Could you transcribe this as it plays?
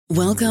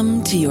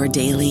Welcome to your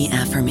daily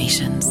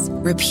affirmations.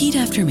 Repeat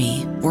after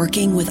me.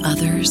 Working with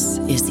others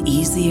is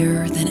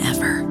easier than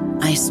ever.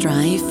 I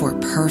strive for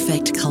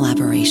perfect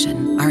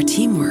collaboration. Our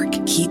teamwork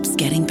keeps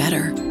getting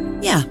better.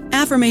 Yeah,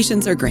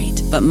 affirmations are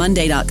great, but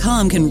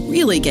Monday.com can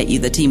really get you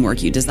the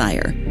teamwork you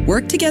desire.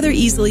 Work together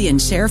easily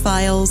and share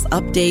files,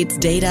 updates,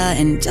 data,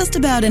 and just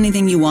about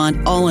anything you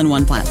want all in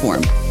one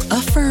platform.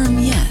 Affirm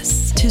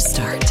yes to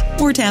start,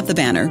 or tap the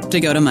banner to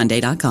go to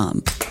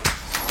Monday.com.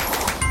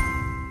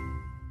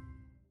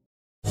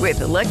 With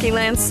the Lucky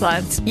Land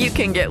Slots, you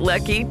can get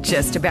lucky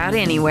just about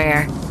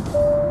anywhere.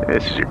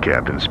 This is your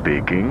captain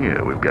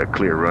speaking. We've got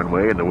clear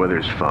runway and the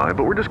weather's fine,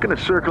 but we're just going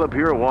to circle up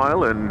here a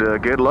while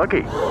and get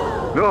lucky.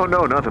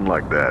 No, nothing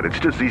like that. It's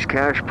just these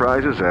cash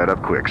prizes add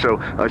up quick. So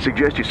I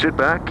suggest you sit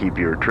back, keep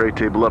your tray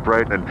table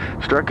upright, and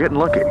start getting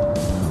lucky.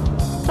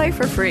 Play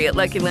for free at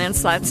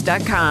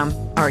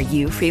LuckyLandSlots.com. Are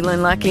you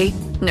feeling lucky?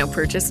 No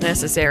purchase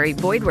necessary.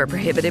 Void where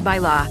prohibited by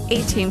law.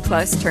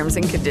 18+ terms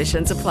and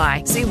conditions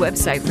apply. See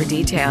website for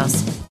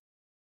details.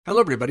 Hello,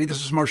 everybody.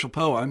 This is Marshall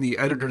Poe. I'm the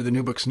editor of the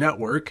New Books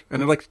Network,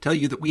 and I'd like to tell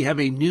you that we have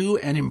a new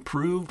and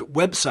improved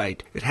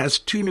website. It has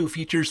 2 new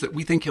features that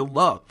we think you'll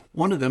love.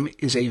 One of them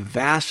is a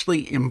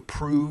vastly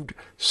improved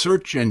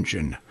search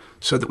engine,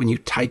 so that when you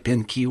type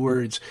in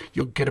keywords,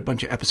 you'll get a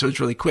bunch of episodes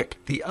really quick.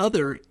 The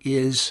other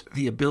is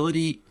the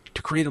ability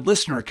to create a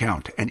listener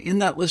account. And in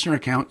that listener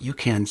account, you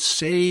can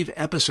save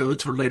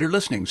episodes for later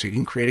listening. So you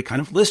can create a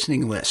kind of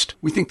listening list.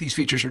 We think these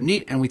features are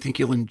neat and we think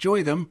you'll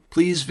enjoy them.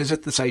 Please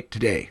visit the site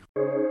today.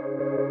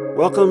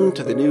 Welcome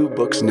to the New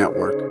Books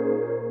Network.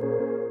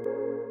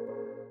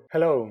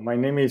 Hello, my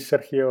name is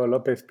Sergio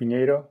Lopez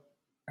Piñeiro,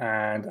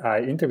 and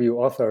I interview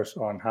authors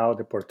on how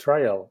the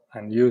portrayal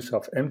and use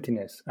of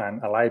emptiness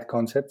and allied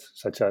concepts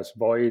such as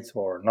voids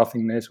or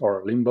nothingness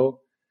or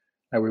limbo,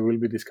 that we will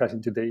be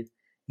discussing today,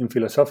 in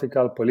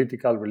philosophical,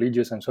 political,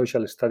 religious, and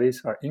social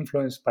studies are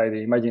influenced by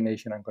the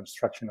imagination and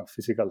construction of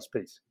physical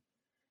space.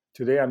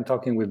 Today I'm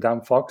talking with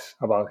Dan Fox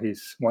about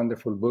his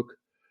wonderful book,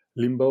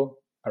 Limbo,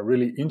 a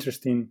really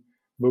interesting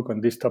book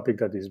on this topic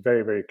that is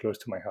very, very close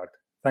to my heart.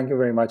 Thank you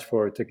very much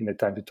for taking the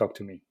time to talk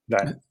to me,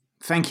 Dan.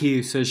 Thank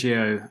you,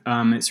 Sergio.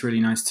 It's really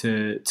nice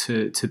to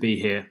be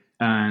here,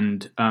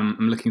 and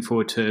I'm looking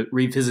forward to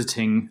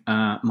revisiting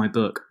my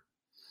book.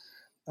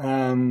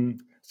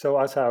 So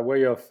as a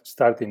way of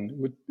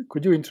starting,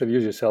 could you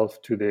introduce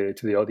yourself to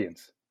the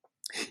audience?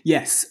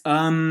 Yes,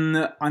 I'm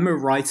a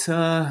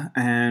writer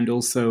and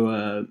also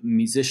a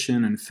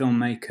musician and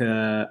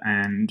filmmaker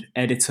and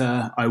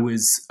editor. I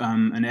was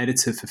an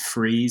editor for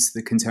Frieze,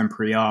 the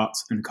contemporary art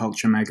and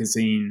culture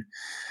magazine,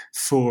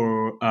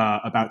 for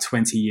about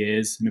 20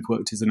 years, and have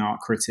worked as an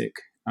art critic,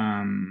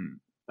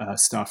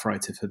 staff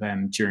writer for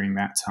them during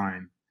that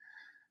time.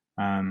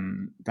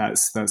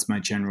 That's my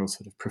general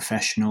sort of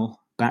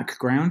professional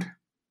background.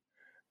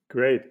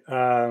 Great.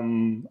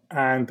 And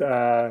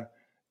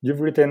you've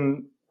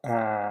written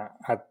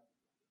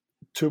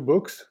 2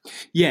 books?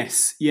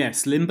 Yes.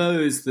 Limbo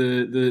is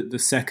the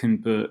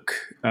second book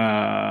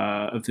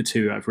of the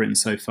 2 I've written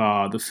so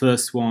far. The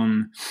first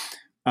one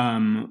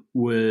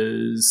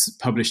was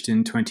published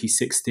in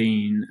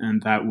 2016,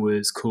 and that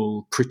was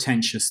called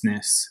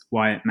Pretentiousness,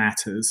 Why It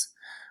Matters,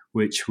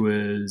 which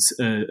was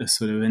a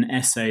sort of an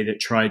essay that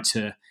tried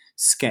to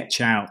sketch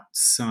out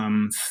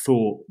some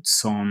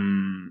thoughts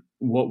on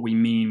what we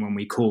mean when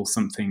we call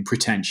something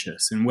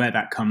pretentious and where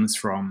that comes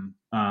from,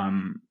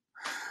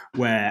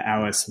 where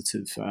our sort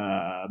of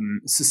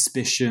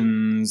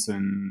suspicions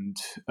and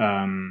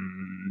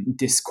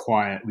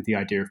disquiet with the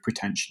idea of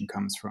pretension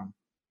comes from.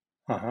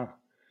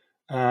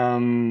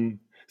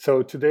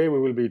 So today we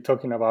will be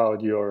talking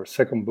about your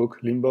second book,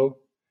 Limbo,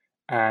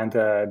 and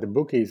the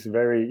book is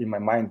in my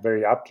mind,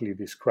 very aptly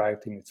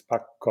described in its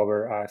back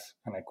cover as,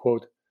 and I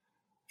quote,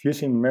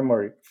 fusing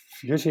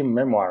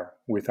memoir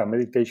with a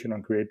meditation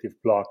on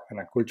creative block and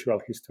a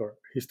cultural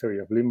history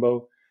of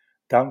limbo,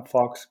 Dan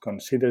Fox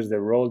considers the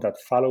role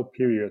that fallow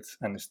periods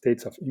and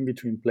states of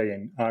in-between play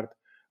in art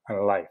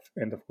and life,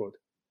 end of quote.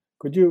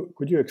 Could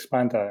you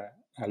expand a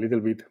little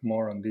bit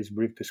more on this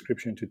brief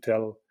description to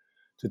tell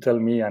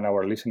me and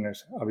our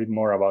listeners a bit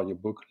more about your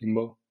book,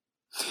 Limbo?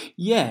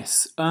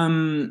 Yes.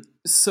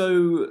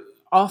 So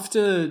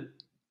after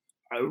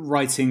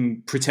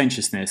writing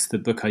Pretentiousness, the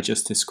book I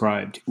just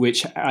described,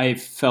 which I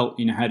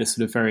felt had a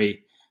sort of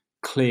very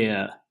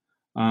clear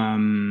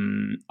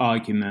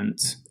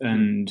argument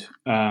and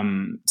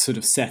sort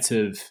of set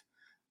of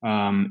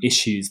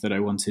issues that I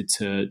wanted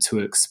to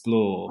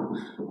explore,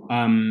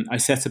 I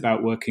set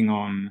about working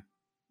on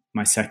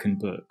my second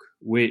book,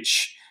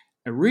 which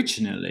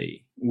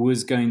originally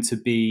was going to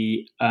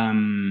be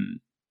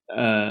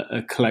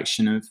a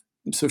collection of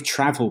sort of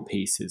travel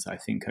pieces. I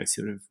think I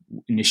sort of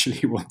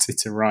initially wanted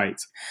to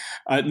write,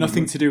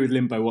 nothing to do with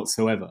Limbo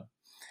whatsoever.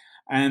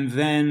 And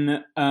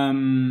then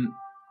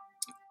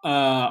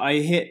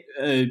I hit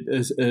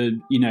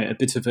a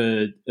bit of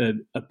a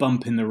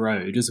bump in the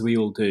road, as we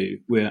all do,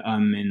 where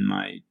I'm in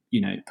my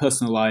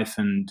personal life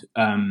and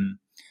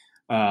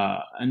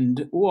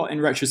what in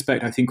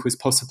retrospect I think was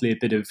possibly a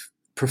bit of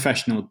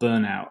professional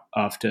burnout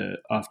after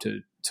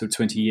sort of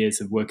 20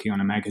 years of working on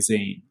a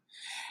magazine.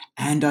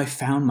 And I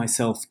found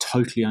myself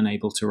totally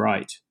unable to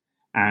write.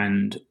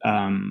 And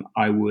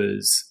I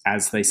was,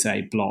 as they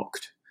say,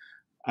 blocked.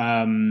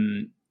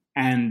 And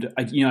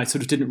I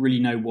sort of didn't really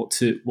know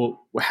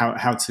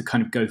how to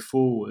kind of go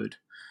forward.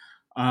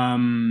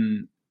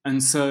 And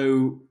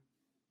so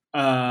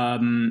I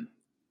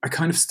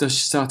kind of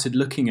started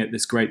looking at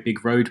this great big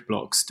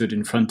roadblock stood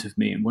in front of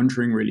me and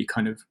wondering, really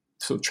kind of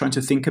sort of trying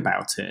to think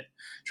about,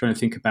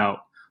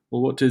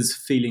 well, what does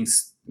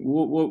feelings,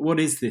 what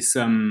is this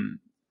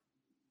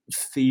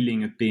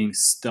feeling of being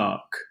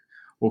stuck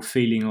or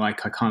feeling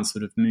like I can't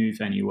sort of move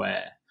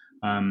anywhere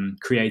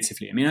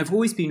creatively? I mean, I've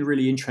always been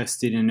really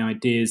interested in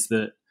ideas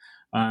that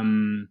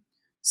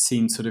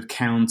seem sort of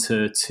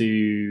counter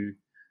to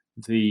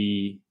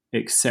the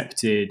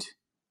accepted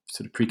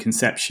sort of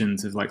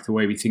preconceptions of like the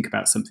way we think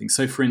about something.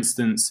 So, for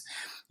instance,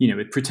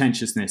 with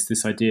pretentiousness,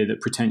 this idea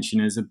that pretension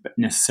is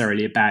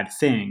necessarily a bad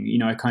thing,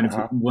 I kind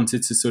of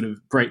wanted to sort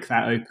of break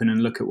that open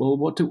and look at, well,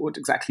 what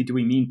exactly do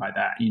we mean by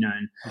that,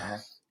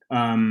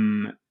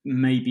 and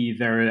maybe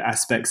there are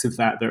aspects of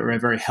that are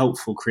very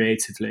helpful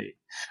creatively.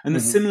 And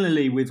then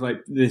similarly with like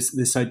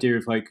this idea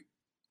of like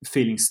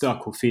feeling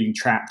stuck or feeling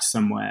trapped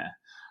somewhere,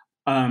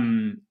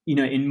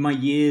 in my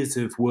years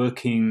of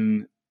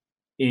working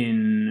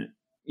in,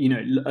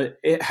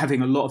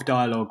 having a lot of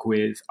dialogue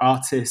with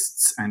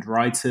artists and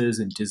writers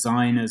and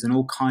designers and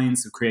all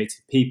kinds of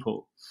creative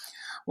people,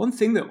 one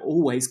thing that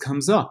always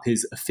comes up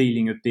is a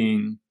feeling of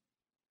being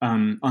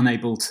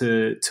unable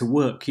to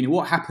work.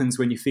 What happens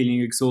when you're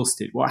feeling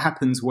exhausted? What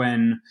happens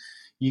when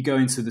you go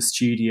into the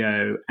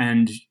studio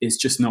and it's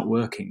just not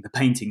working? The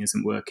painting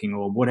isn't working,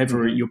 or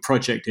whatever your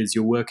project is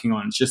you're working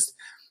on, it's just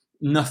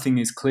nothing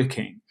is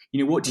clicking.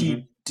 What do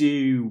you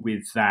do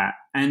with that?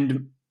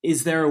 And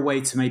is there a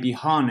way to maybe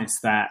harness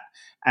that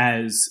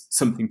as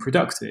something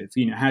productive?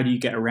 How do you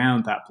get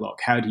around that block?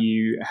 How do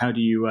you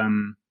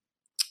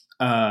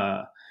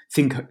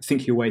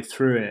think your way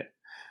through it?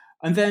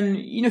 And then,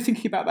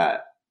 thinking about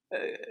that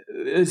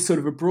sort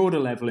of a broader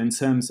level in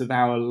terms of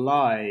our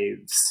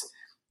lives,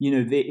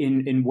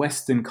 in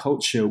Western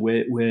culture,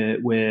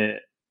 we're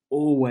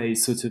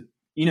always sort of,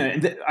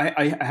 and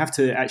I have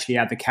to actually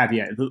add the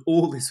caveat that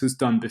all this was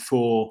done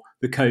before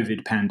the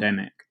COVID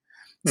pandemic.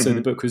 So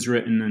the book was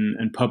written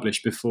and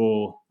published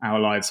before our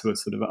lives were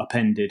sort of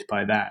upended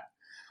by that.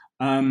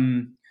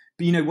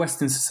 But,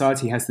 Western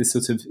society has this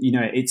sort of,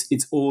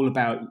 it's all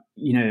about,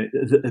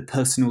 a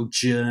personal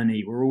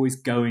journey. We're always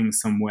going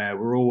somewhere.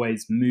 We're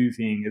always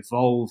moving,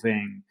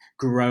 evolving,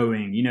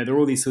 growing. There are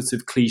all these sorts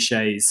of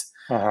cliches,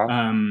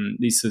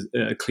 these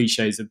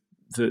cliches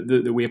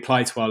that we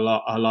apply to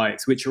our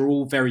lives, which are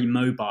all very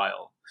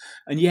mobile.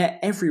 And yet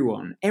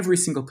every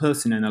single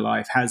person in their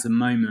life has a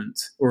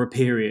moment or a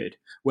period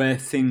where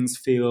it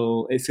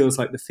feels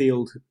like the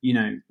field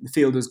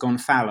has gone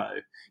fallow.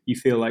 You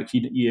feel like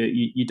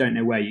you don't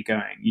know where you're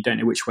going. You don't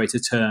know which way to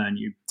turn.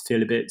 You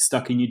feel a bit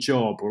stuck in your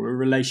job or a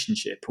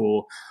relationship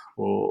or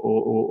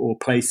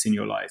place in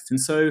your life.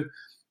 And so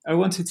I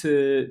wanted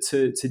to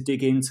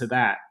dig into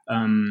that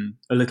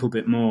a little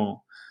bit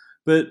more.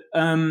 But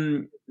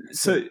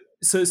so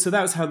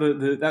that's how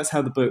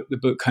the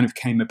book kind of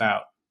came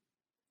about.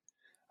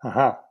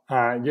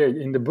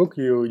 In the book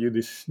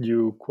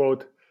you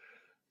quote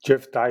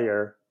Jeff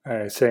Dyer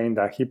saying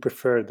that he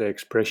preferred the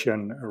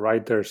expression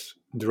writer's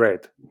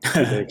dread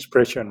to the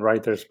expression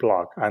writer's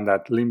block, and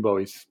that Limbo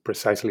is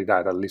precisely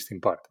that, at least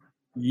in part.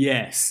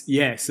 Yes.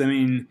 I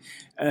mean,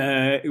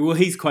 well,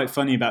 he's quite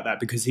funny about that,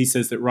 because he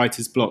says that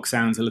writer's block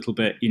sounds a little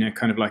bit,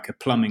 kind of like a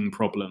plumbing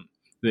problem.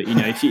 That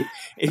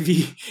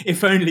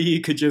if only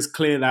you could just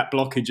clear that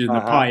blockage in the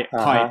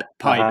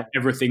pipe,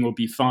 everything will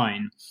be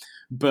fine.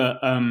 But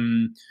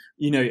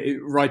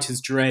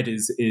writer's dread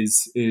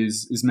is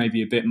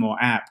maybe a bit more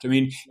apt. I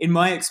mean, in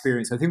my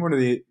experience, I think one of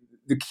the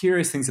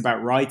curious things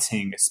about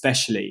writing,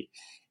 especially,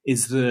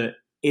 is that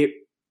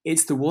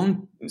it's the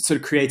one sort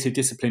of creative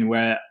discipline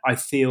where I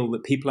feel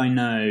that people I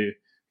know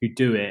who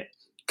do it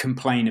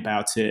complain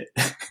about it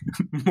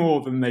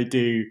more than they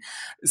do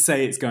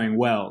say it's going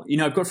well.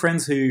 I've got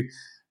friends who,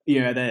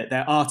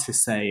 they're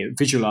artists, say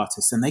visual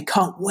artists, and they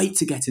can't wait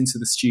to get into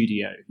the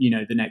studio,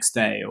 the next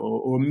day,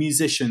 or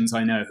musicians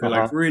I know who are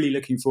like really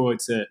looking forward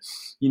to,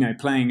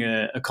 playing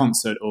a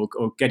concert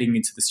or getting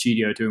into the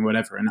studio, doing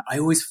whatever. And I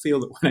always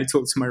feel that when I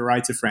talk to my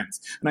writer friends,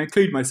 and I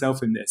include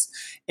myself in this,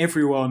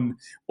 everyone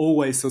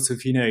always sort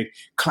of,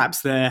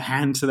 claps their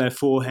hand to their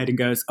forehead and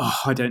goes, "Oh,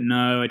 I don't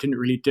know. I didn't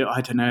really do.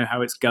 I don't know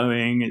how it's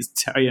going.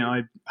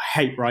 I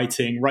hate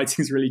writing.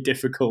 Writing is really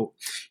difficult."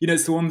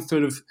 It's the one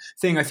sort of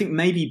thing. I think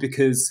maybe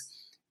because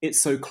it's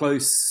so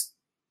close,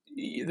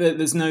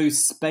 there's no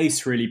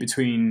space really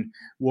between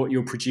what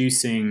you're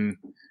producing.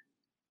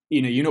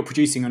 You're not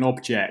producing an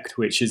object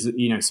which is,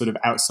 sort of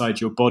outside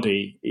your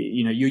body.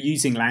 You're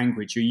using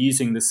language. You're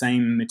using the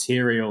same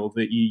material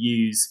that you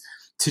use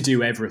to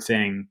do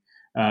everything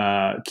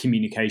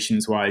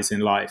communications-wise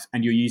in life,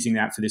 and you're using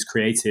that for this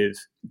creative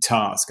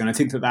task. And I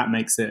think that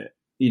makes it,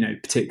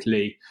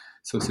 particularly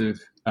sort of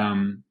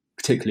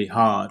particularly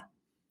hard.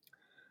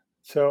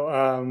 So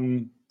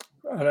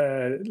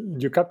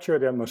you capture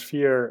the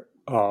atmosphere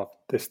of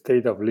the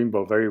state of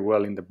limbo very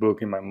well in the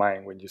book, in my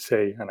mind, when you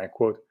say, and I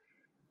quote,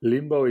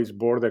 "Limbo is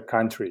border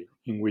country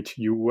in which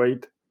you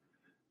wait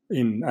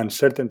in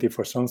uncertainty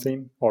for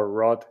something or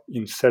rot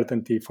in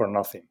certainty for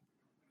nothing."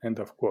 End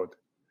of quote.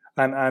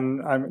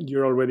 And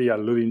you're already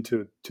alluding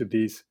to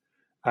this,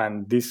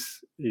 and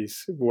this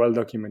is well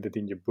documented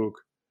in your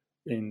book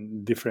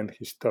in different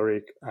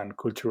historic and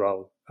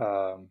cultural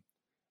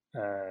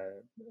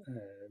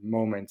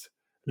moments.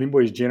 Limbo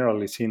is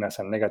generally seen as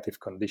a negative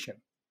condition,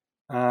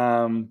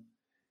 but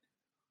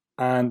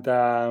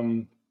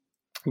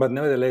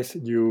nevertheless,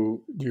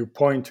 you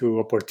point to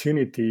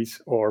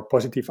opportunities or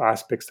positive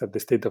aspects that the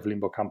state of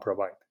limbo can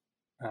provide.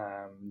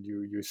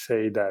 You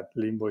say that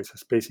limbo is a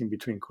space in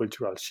between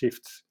cultural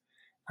shifts,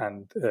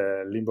 and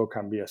limbo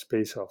can be a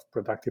space of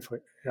productive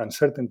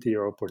uncertainty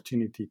or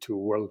opportunity to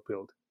world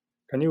build.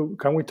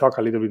 Can we talk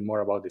a little bit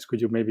more about this?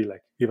 Could you maybe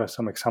give us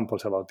some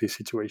examples about this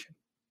situation?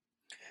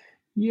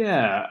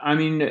 Yeah, I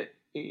mean,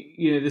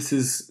 this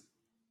is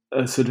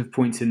a sort of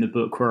point in the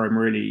book where I'm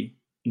really,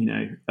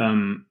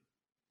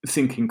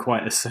 thinking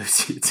quite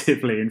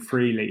associatively and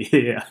freely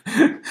here.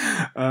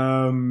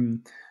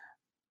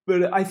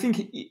 But I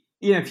think,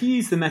 if you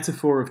use the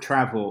metaphor of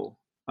travel,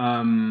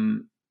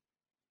 one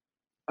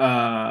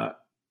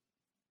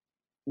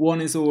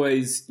is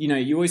always,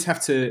 you always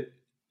have to,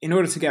 in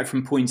order to get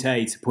from point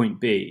A to point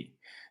B,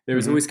 there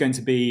is always going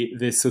to be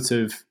this sort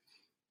of,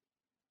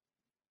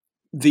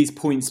 these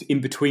points in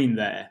between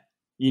there,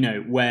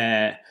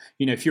 where,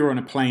 if you're on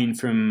a plane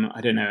from,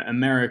 I don't know,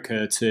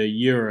 America to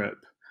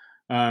Europe,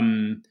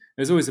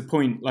 there's always a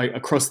point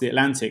across the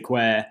Atlantic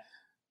where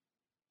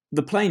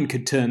the plane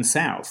could turn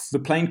south, the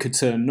plane could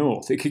turn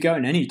north, it could go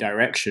in any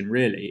direction,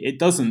 really. It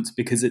doesn't,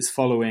 because it's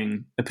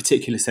following a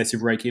particular set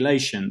of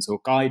regulations or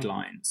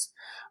guidelines.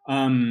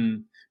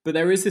 But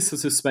there is this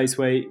sort of space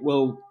where,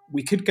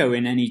 we could go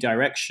in any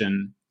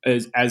direction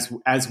as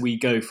we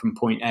go from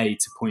point A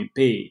to point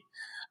B.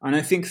 And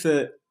I think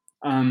that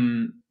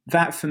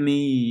that for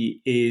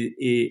me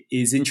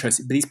is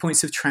interesting. But these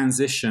points of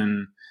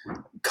transition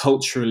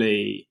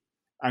culturally,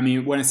 I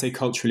mean, when I say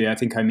culturally, I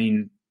think I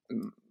mean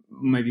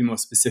maybe more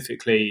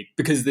specifically,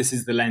 because this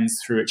is the lens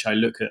through which I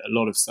look at a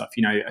lot of stuff,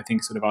 I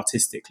think sort of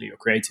artistically or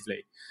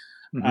creatively.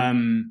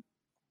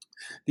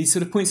 These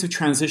sort of points of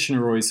transition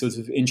are always sort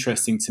of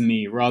interesting to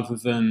me, rather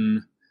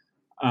than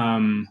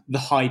the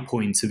high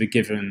point of a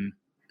given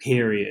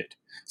period.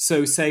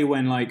 So say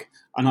when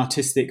an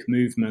artistic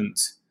movement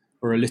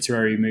or a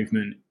literary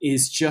movement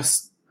is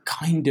just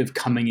kind of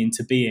coming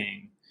into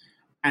being,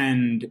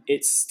 and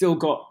it's still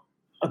got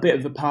a bit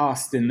of the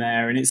past in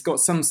there, and it's got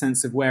some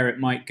sense of where it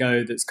might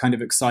go that's kind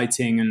of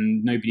exciting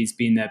and nobody's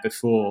been there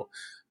before.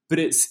 But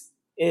it's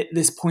at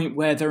this point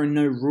where there are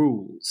no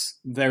rules,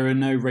 there are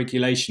no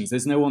regulations,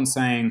 there's no one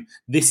saying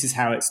this is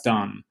how it's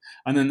done,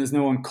 and then there's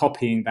no one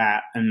copying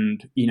that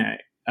and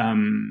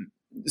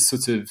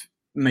sort of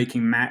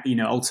making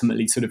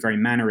ultimately sort of very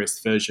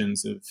mannerist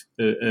versions of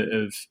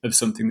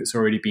something that's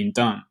already been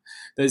done.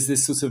 There's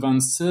this sort of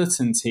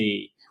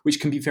uncertainty which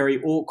can be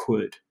very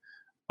awkward,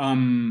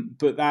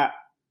 but that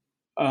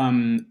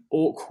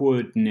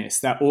awkwardness,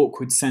 that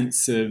awkward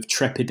sense of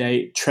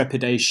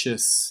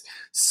trepidatious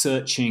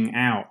searching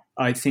out,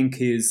 I think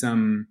is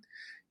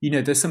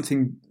there's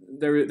something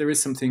there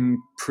is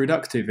something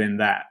productive in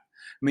that.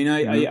 I mean,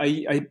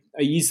 I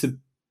use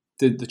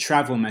the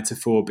travel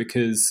metaphor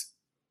because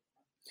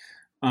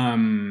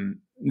the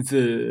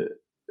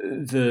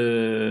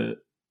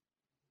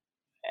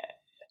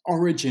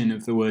origin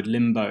of the word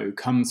limbo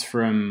comes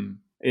from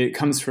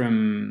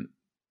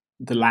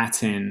the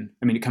Latin.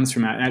 I mean, it comes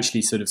from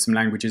actually sort of some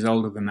languages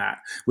older than that,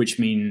 which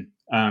mean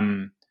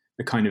the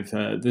kind of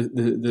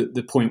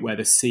the point where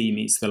the sea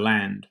meets the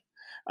land.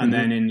 And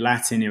then in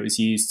Latin, it was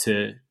used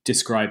to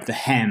describe the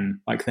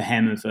hem, like the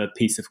hem of a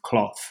piece of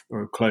cloth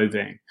or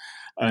clothing,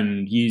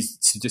 and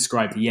used to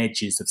describe the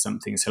edges of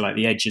something. So like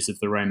the edges of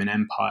the Roman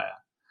Empire.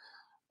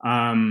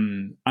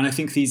 And I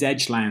think these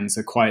edgelands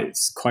are quite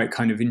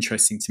kind of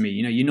interesting to me.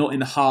 You're not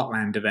in the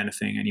heartland of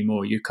anything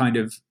anymore. You're kind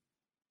of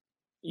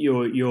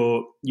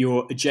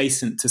you're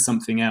adjacent to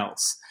something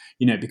else.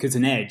 Because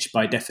an edge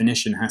by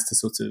definition has to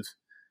sort of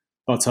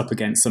butt up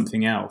against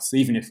something else,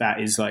 even if that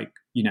is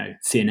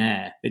thin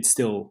air. It's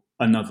still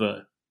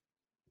another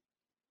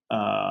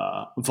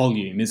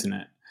volume, isn't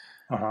it?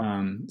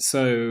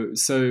 So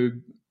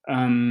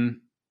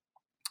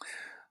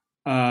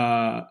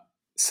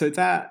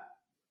that.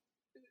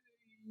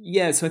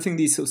 Yeah, so I think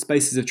these sort of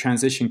spaces of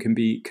transition can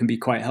be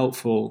quite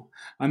helpful.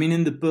 I mean,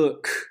 in the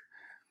book,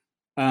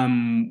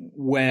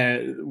 where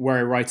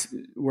I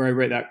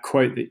wrote that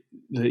quote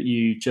that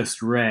you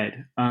just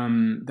read,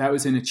 that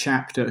was in a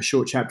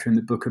short chapter in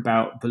the book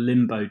about the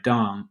limbo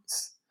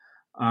dance,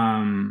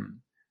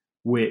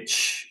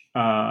 which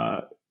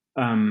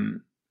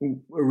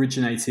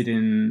originated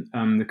in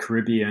the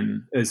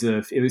Caribbean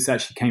it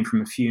actually came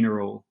from a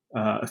funeral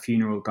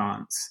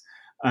dance.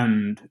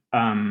 And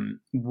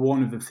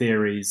one of the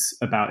theories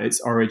about its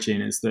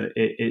origin is that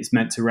it's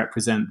meant to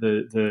represent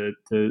the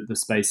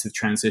space of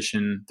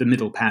transition, the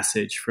middle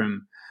passage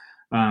from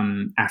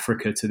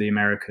Africa to the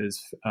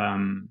Americas,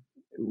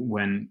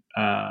 when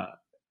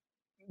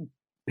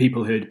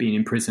people who had been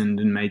imprisoned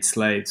and made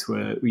slaves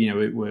were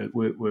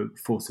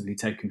forcibly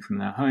taken from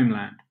their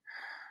homeland.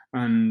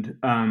 And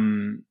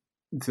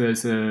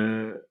there's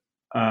the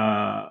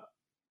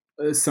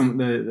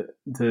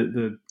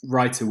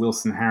writer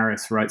Wilson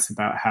Harris writes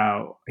about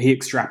how he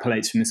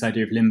extrapolates from this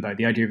idea of limbo,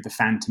 the idea of the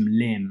phantom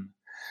limb.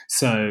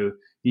 So,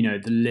 the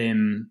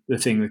limb, the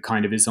thing that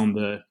kind of is on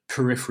the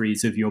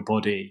peripheries of your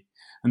body,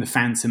 and the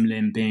phantom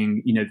limb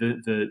being,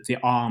 the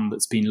arm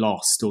that's been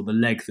lost or the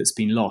leg that's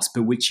been lost,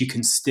 but which you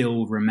can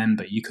still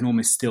remember. You can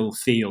almost still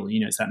feel,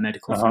 it's that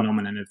medical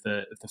phenomenon of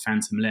the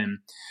phantom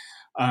limb.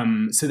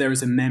 So there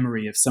is a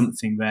memory of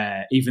something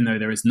there, even though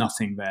there is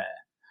nothing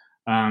there.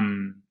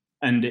 And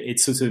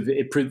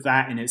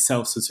that in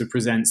itself sort of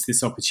presents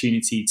this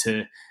opportunity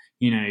to,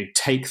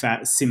 take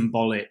that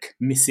symbolic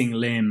missing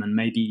limb and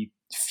maybe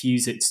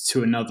fuse it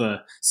to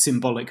another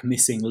symbolic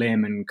missing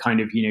limb and kind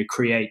of,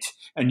 create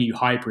a new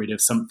hybrid of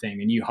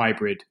something, a new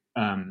hybrid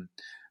of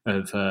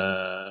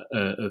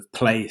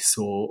place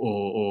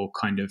or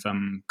kind of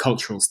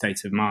cultural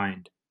state of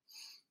mind.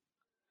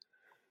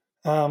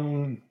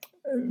 Your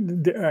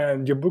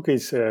book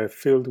is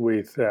filled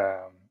with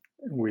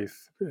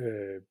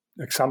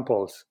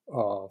examples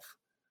of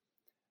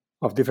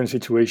different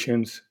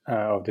situations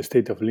of the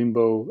state of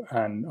limbo,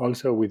 and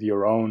also with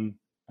your own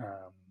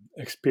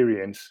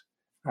experience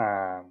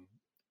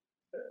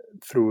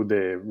through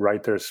the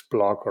writer's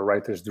block or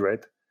writer's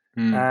dread,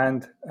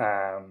 and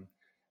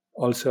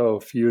also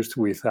fused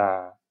with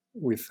a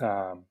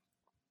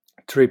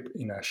trip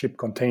in a ship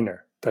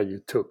container that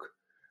you took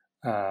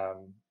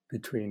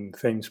between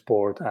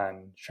Thameспort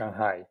and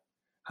Shanghai.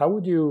 How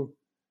would you,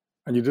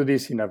 and you do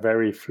this in a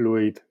very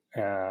fluid,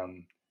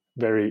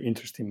 very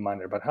interesting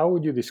manner, but how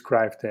would you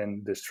describe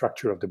then the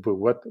structure of the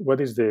book? What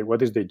is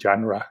the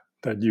genre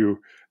that you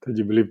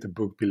believe the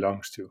book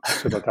belongs to,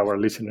 so that our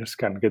listeners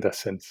can get a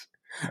sense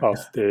of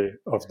the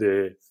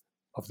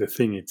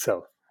thing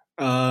itself?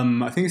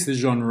 I think it's the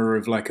genre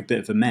of like a bit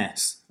of a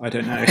mess. I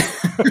don't know.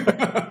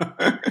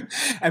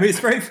 I mean,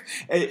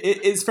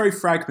 it's very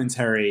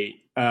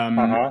fragmentary,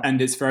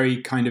 and it's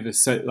very kind of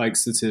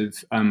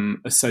associative,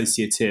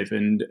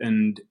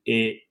 and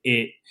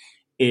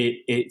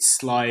it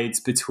slides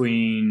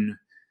between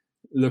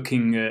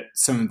looking at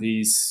some of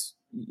these,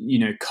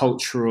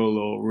 cultural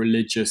or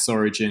religious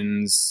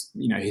origins,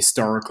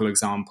 historical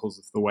examples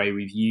of the way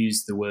we've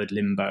used the word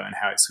limbo and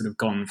how it's sort of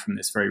gone from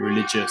this very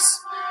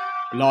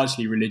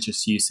largely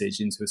religious usage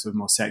into a sort of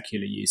more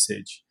secular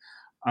usage.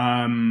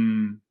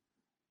 And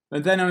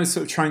then I was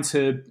sort of trying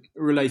to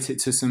relate it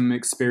to some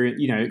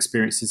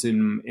experiences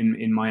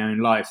in my own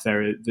life.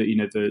 There are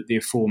the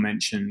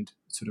aforementioned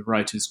sort of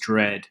writer's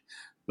dread,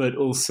 but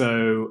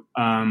also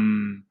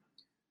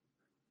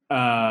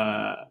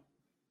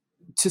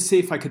to see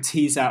if I could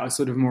tease out a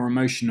sort of more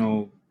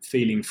emotional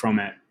feeling from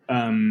it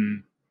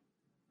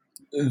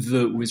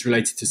that was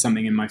related to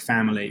something in my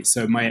family.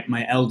 So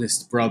my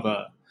eldest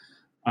brother,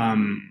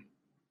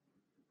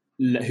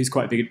 who's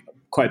quite a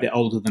bit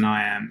older than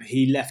I am,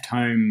 he left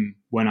home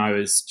when I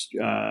was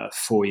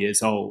 4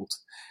 years old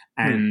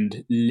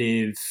and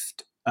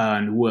lived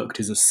and worked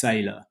as a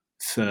sailor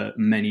for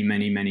many,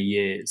 many, many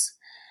years.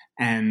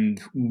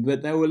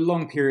 But there were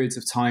long periods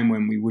of time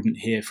when we wouldn't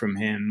hear from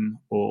him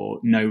or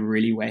know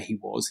really where he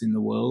was in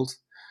the world.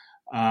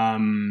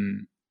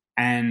 I've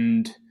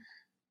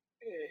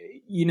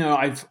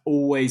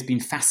always been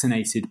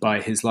fascinated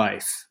by his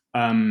life,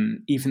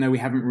 even though we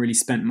haven't really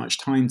spent much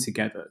time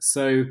together.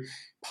 So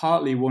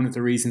partly one of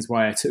the reasons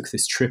why I took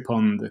this trip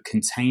on the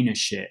container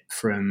ship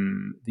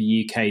from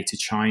the UK to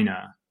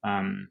China,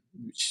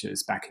 which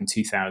was back in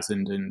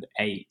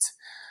 2008,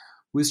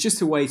 was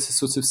just a way to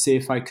sort of see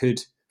if I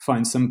could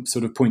find some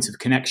sort of point of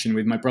connection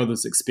with my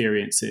brother's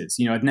experiences.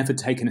 I'd never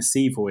taken a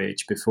sea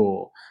voyage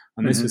before,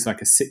 and this was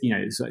like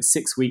it was like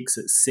 6 weeks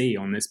at sea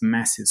on this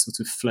massive sort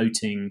of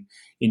floating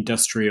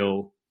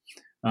industrial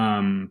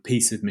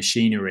piece of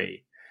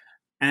machinery.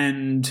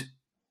 And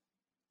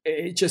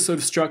it just sort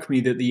of struck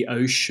me that the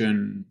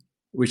ocean,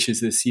 which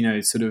is this,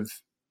 sort of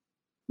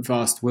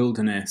vast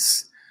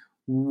wilderness,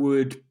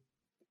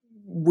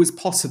 was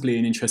possibly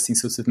an interesting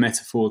sort of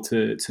metaphor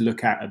to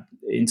look at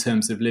in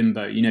terms of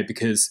limbo,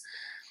 because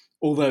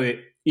although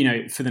it,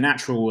 for the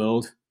natural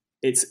world,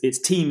 it's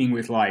teeming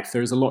with life.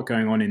 There is a lot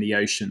going on in the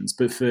oceans,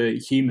 but for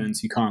humans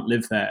who can't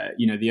live there,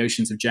 the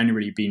oceans have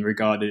generally been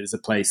regarded as a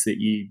place that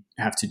you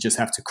have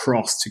to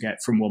cross to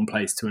get from one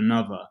place to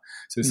another.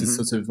 So this is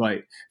sort of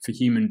like, for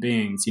human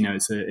beings,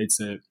 it's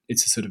a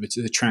sort of a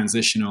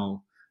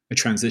transitional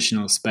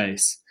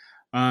space.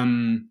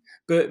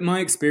 But my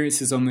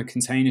experiences on the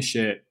container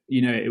ship,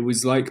 it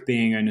was like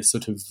being in a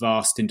sort of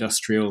vast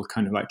industrial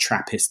kind of like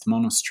Trappist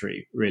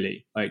monastery,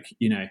 really. Like,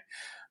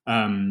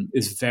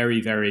 it's very,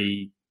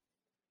 very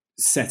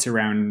set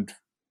around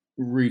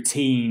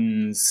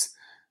routines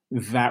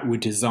that were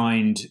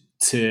designed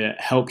to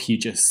help you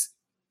just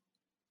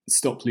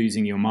stop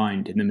losing your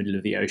mind in the middle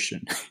of the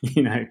ocean,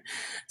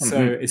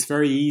 So it's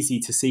very easy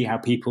to see how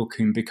people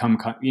can become,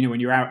 when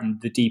you're out in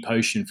the deep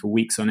ocean for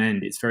weeks on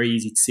end, it's very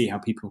easy to see how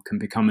people can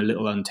become a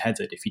little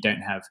untethered if you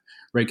don't have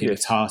regular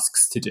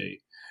tasks to do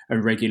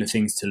and regular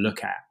things to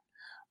look at.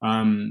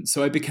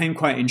 So I became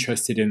quite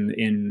interested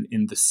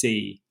in the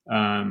sea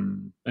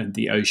and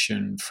the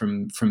ocean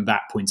from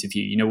that point of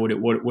view.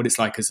 What it's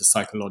like as a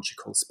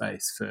psychological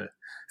space for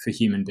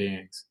human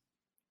beings.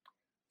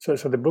 So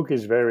the book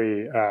is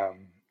very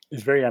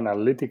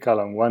analytical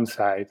on one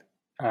side,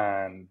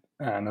 and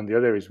on the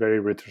other is very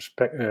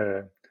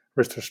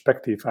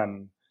retrospective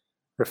and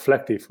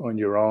reflective on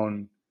your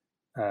own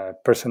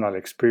personal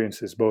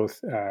experiences,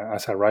 both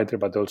as a writer,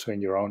 but also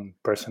in your own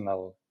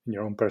personal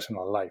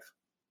life.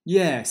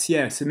 Yes.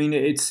 I mean,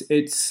 it's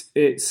a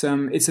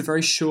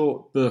very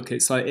short book.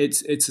 It's a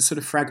sort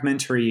of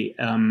fragmentary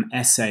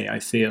essay, I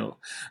feel.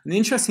 And the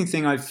interesting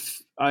thing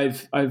I've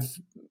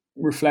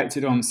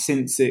reflected on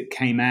since it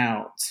came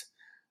out,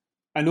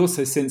 and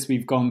also since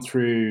we've gone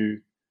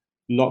through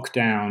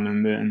lockdown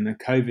and the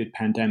COVID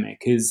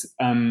pandemic, is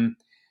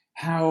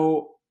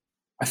how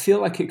I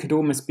feel like it could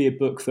almost be a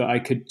book that I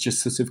could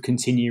just sort of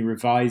continue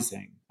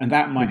revising, and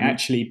that might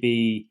actually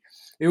be.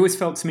 It always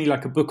felt to me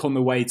like a book on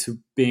the way to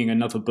being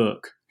another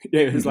book.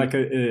 It was like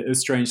a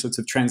strange sort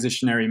of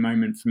transitionary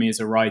moment for me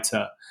as a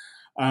writer.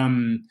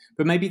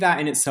 But maybe that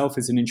in itself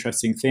is an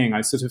interesting thing.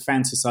 I sort of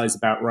fantasize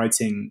about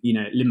writing,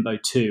 Limbo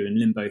 2 and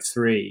Limbo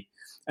 3,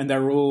 and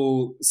they're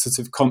all sort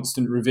of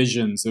constant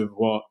revisions of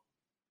what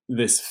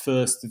this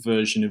first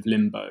version of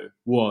Limbo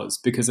was,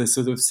 because I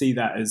sort of see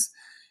that as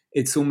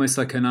it's almost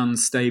like an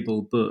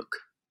unstable book.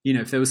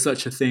 If there was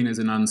such a thing as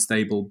an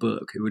unstable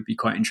book, it would be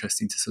quite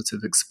interesting to sort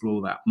of explore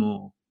that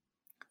more.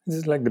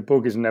 It's like the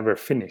book is never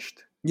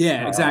finished.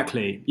 Yeah,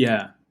 exactly.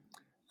 Yeah.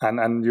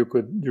 And you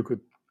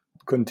could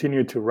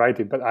continue to write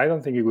it, but I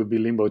don't think it would be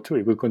Limbo 2.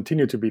 It would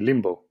continue to be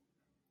Limbo.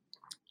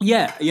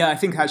 Yeah. I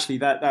think actually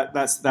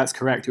that's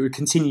correct. It would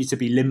continue to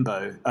be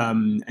Limbo,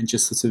 and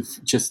just sort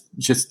of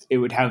just it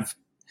would have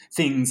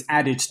things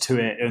added to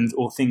it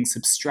or things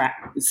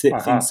subtracted.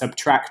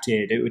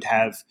 It would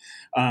have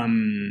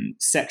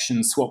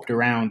sections swapped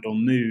around or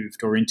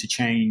moved or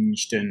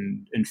interchanged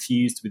and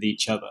fused with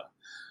each other.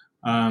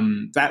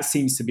 That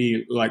seems to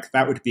be like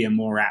that would be a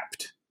more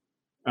apt.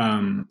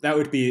 That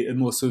would be a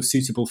more sort of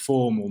suitable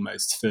form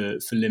almost for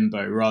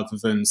Limbo, rather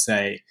than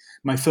say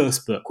my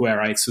first book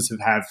where I sort of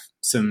have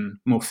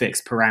some more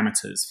fixed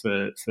parameters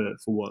for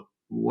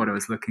what I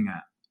was looking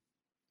at.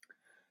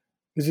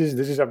 This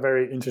is a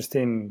very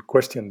interesting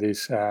question.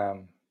 This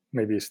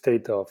maybe a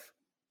state of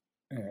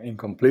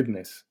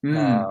incompleteness,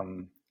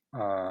 and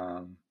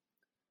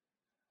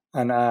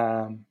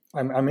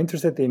I'm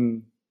interested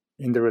in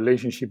the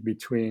relationship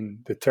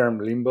between the term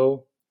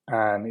limbo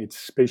and its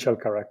spatial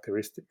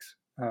characteristics.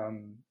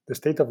 The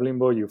state of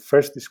limbo, you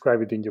first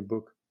describe it in your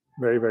book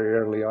very, very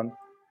early on,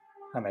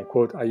 and I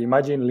quote, "I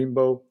imagine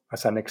limbo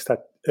as an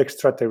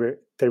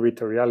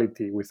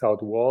extraterritoriality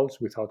without walls,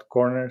 without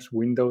corners,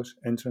 windows,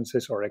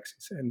 entrances, or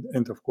exits,"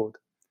 end of quote.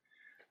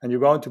 And you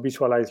go on to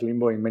visualize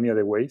limbo in many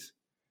other ways,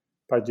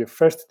 but your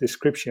first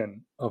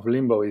description of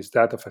limbo is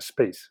that of a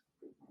space.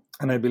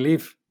 And I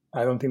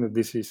don't think that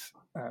this is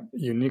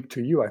unique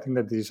to you. I think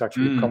that this is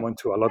actually common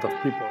to a lot of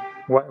people.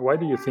 Why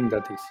do you think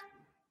that is?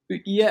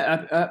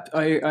 Yeah,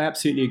 I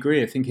absolutely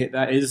agree. I think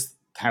that is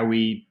how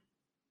we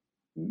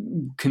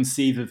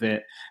conceive of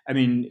it. I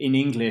mean, in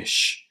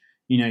English,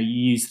 you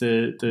use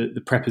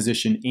the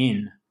preposition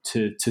 "in"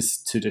 to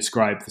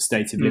describe the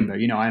state of limbo.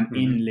 I'm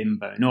in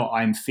limbo, not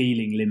I'm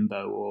feeling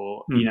limbo,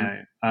 or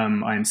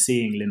I'm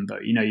seeing limbo.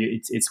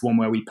 It's one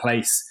where we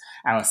place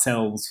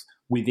ourselves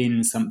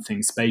within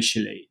something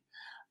spatially.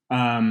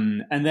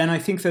 And then I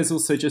think there's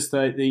also just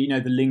the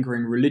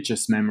lingering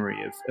religious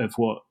memory of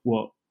what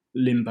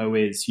limbo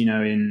is.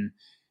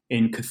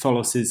 In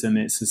Catholicism,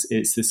 it's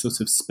this sort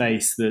of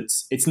space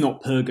it's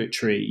not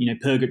purgatory.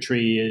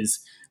 Purgatory is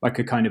like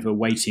a kind of a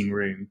waiting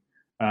room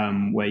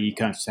where you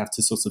kind of have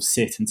to sort of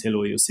sit until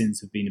all your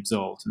sins have been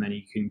absolved, and then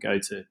you can go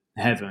to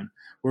heaven.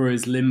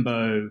 Whereas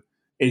limbo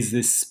is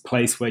this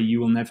place where you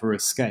will never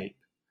escape.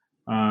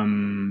 There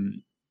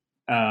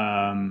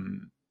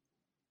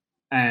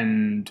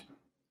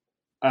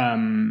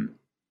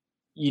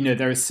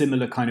are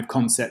similar kind of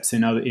concepts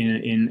in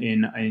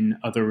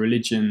other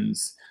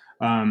religions.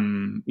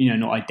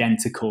 Not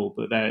identical,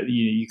 but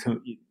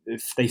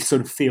they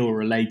sort of feel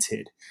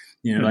related.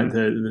 Like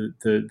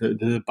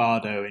the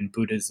Bardo in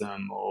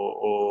Buddhism,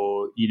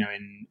 or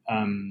in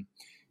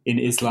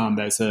Islam,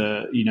 there's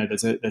a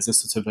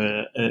sort of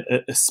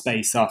a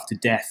space after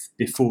death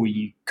before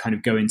you kind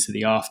of go into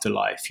the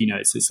afterlife.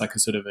 It's like a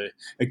sort of a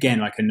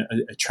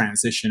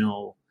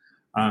transitional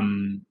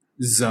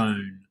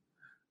zone.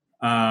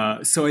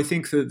 So I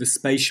think that the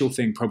spatial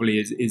thing probably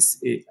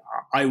is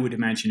I would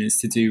imagine is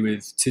to do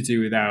with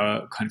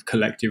our kind of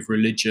collective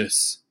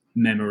religious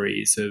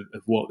memories of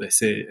what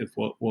this is,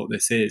 what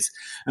this is,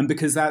 and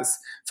because that's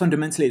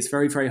fundamentally, it's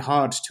very, very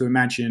hard to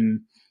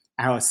imagine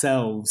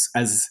ourselves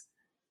as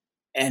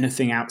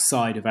anything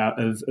outside of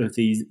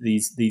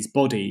these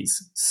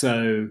bodies.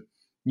 So,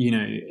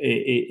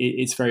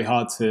 it's very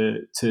hard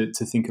to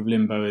think of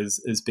limbo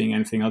as being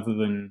anything other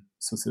than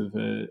sort of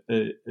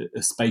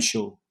a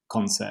spatial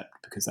concept,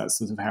 because that's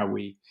sort of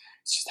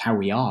it's just how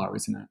we are,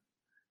 isn't it?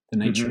 The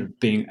nature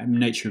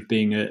of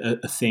being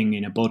a thing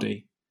in a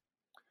body.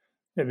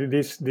 Yeah,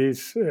 this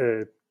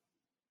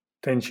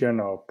tension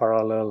or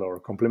parallel or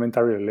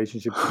complementary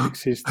relationship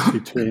exists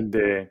between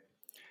the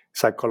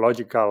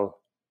psychological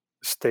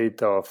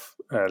state of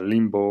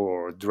limbo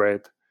or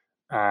dread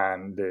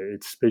and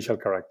its spatial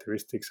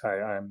characteristics.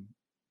 I'm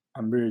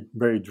very,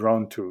 very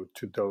drawn to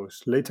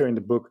those. Later in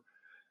the book,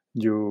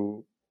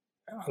 you,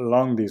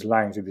 along these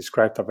lines, you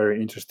described a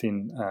very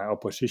interesting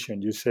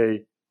opposition. You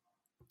say,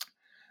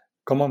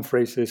 common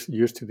phrases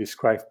used to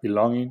describe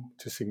belonging,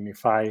 to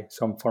signify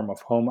some form of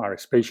home, are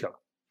spatial,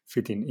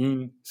 fitting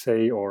in,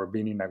 say, or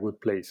being in a good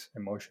place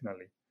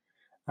emotionally.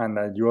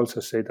 And you also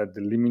say that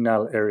the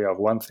liminal area of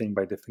one thing,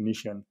 by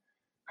definition,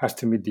 has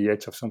to meet the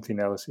edge of something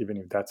else, even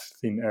if that's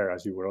thin air,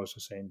 as you were also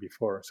saying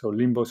before. So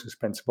limbo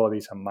suspends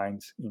bodies and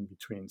minds in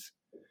betweens.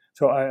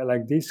 So I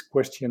like this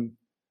question.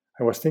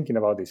 I was thinking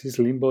about this. Is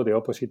limbo the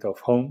opposite of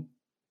home?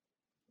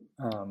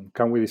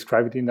 Can we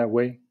describe it in that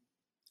way?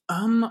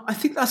 I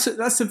think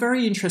that's a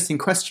very interesting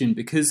question,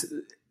 because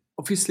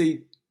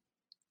obviously,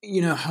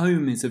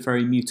 home is a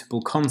very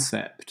mutable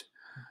concept.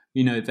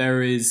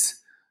 There is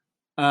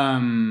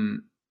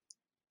home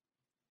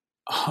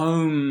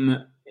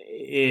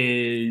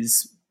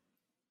is,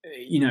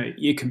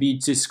 it can be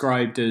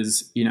described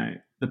as,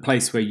 the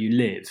place where you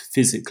live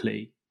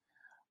physically.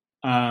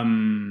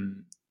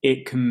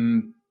 It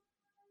can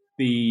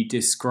be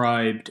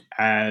described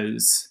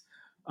as,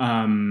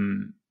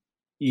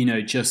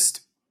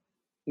 just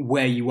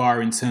where you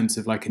are in terms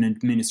of like an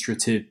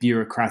administrative,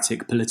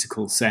 bureaucratic,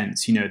 political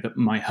sense, that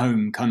my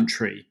home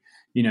country,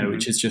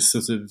 which is just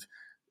sort of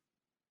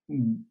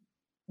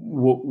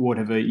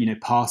whatever,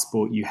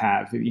 passport you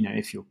have,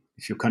 if your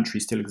country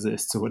still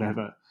exists or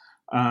whatever,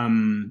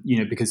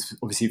 because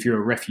obviously if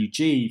you're a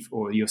refugee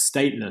or you're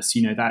stateless,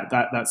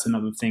 that's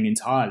another thing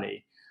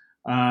entirely.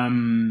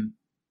 But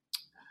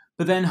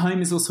then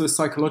home is also a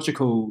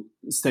psychological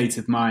state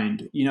of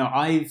mind.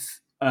 I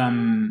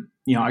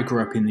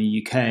grew up in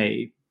the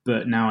UK,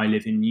 but now I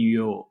live in New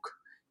York,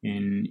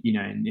 in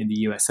the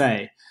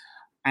USA,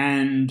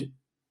 and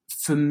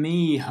for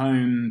me,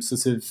 home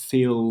sort of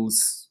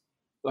feels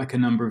like a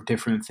number of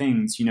different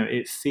things.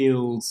 It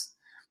feels,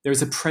 there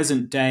is a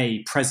present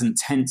day, present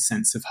tense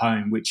sense of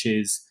home, which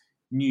is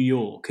New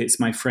York. It's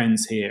my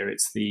friends here.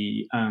 It's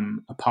the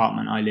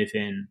apartment I live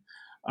in.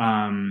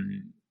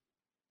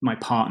 My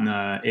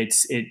partner.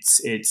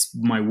 It's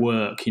my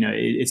work.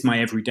 It's my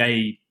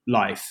everyday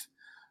life.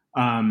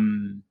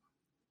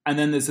 And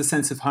then there's a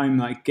sense of home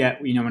that I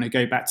get, when I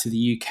go back to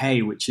the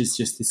UK, which is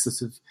just this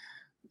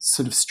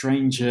sort of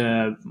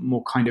stranger,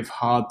 more kind of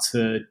hard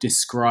to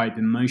describe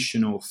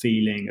emotional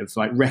feeling of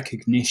like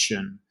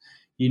recognition.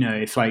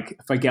 If I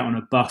get on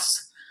a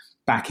bus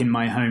back in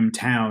my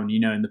hometown,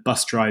 and the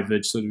bus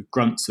driver sort of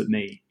grunts at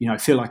me, I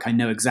feel like I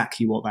know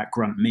exactly what that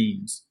grunt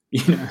means.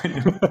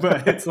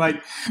 But it's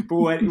like, but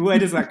where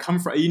does that come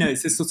from?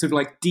 It's this sort of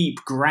like deep,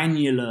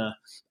 granular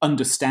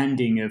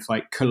understanding of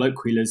like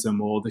colloquialism,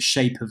 or the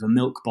shape of a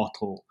milk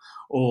bottle,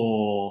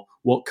 or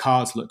what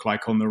cars look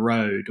like on the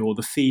road, or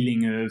the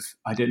feeling of,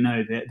 I don't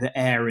know, the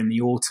air in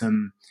the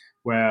autumn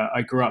where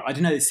I grew up. I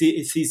don't know. It's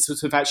these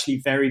sort of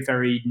actually very,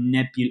 very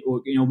nebulous,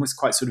 or almost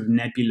quite sort of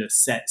nebulous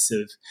sets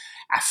of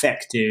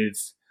affective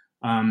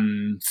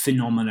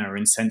phenomena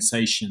and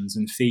sensations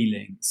and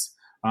feelings.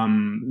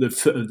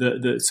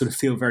 That sort of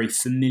feel very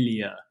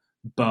familiar,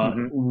 but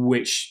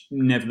which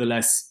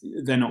nevertheless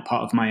they're not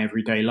part of my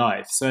everyday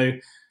life. So,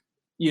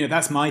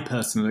 that's my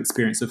personal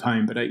experience of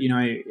home. But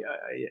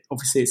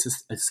obviously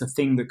it's a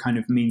thing that kind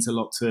of means a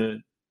lot to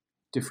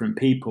different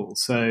people.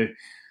 So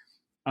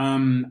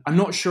I'm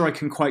not sure I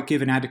can quite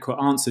give an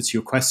adequate answer to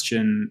your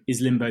question.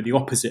 Is limbo the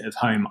opposite of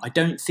home? I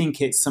don't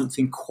think it's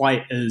something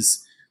quite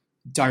as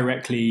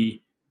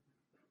directly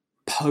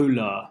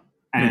polar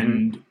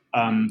and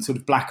sort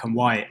of black and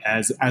white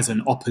as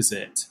an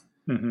opposite.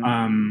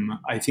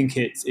 I think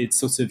it's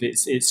sort of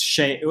it's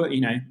shade,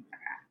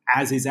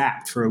 as is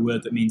apt for a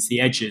word that means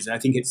the edges. I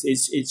think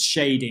it's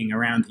shading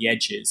around the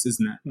edges,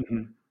 isn't it?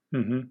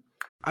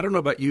 I don't know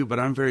about you, but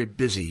I'm very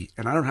busy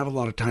and I don't have a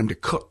lot of time to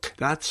cook.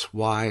 That's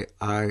why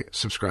I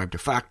subscribe to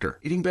Factor.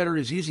 Eating better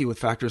is easy with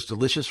Factor's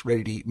delicious,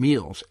 ready-to-eat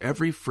meals.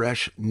 Every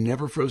fresh,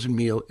 never frozen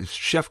meal is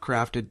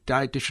chef-crafted,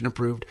 dietitian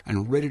approved,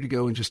 and ready to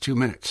go in just 2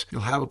 minutes.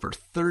 You'll have over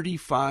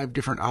 35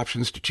 different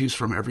options to choose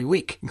from every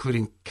week,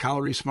 including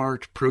Calorie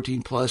Smart,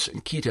 Protein Plus,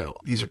 and Keto.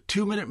 These are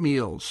 2-minute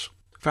meals.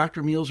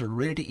 Factor meals are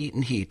ready to eat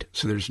and heat,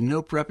 so there's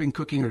no prepping,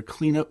 cooking, or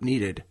cleanup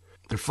needed.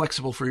 They're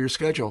flexible for your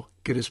schedule,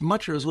 Get as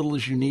much or as little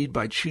as you need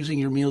by choosing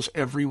your meals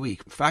every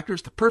week. Factor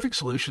is the perfect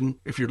solution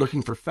if you're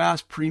looking for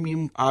fast,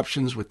 premium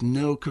options with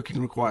no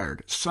cooking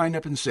required. Sign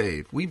up and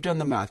save. We've done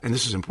the math, and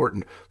this is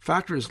important.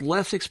 Factor is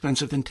less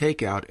expensive than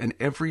takeout, and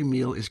every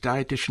meal is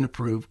dietitian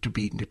approved to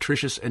be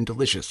nutritious and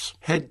delicious.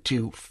 Head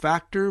to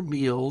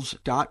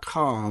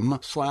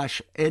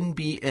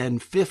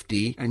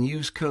factormeals.com/NBN50 and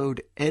use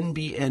code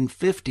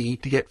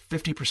NBN50 to get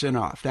 50%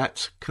 off.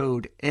 That's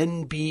code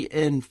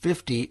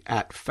NBN50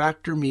 at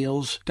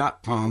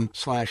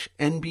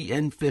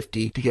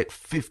factormeals.com/NBN50 to get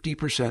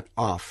 50%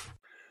 off.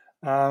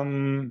 It's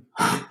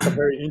a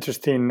very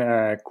interesting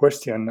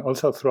question.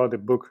 Also, throughout the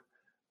book,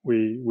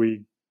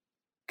 we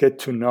get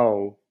to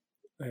know,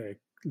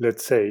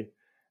 let's say,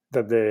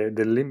 that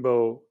the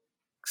limbo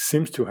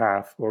seems to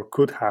have or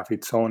could have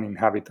its own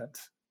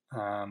inhabitants.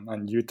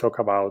 And you talk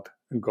about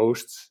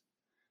ghosts,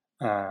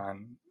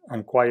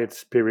 and quiet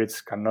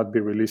spirits cannot be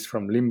released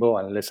from limbo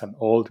unless an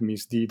old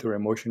misdeed or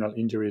emotional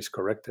injury is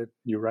corrected.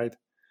 You write.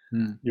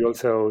 You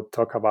also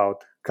talk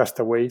about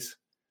castaways.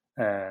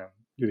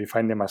 You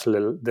define them as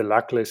the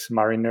luckless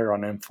mariner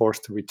on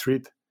enforced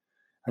retreat.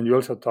 And you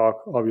also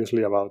talk,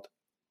 obviously, about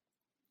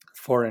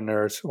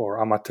foreigners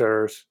or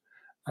amateurs,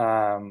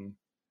 and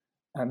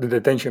the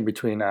tension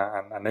between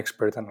an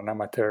expert and an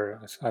amateur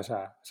as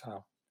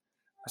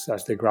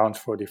the grounds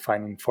for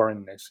defining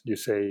foreignness. You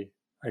say,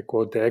 I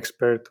quote, "The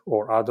expert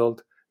or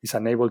adult is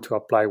unable to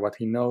apply what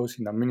he knows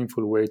in a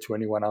meaningful way to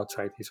anyone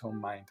outside his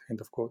own mind," end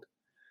of quote.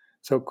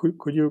 So could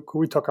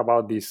we talk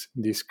about these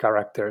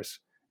characters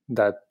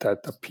that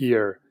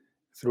appear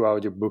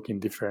throughout your book in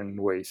different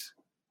ways?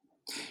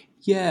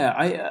 Yeah,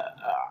 I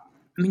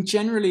mean,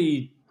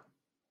 generally,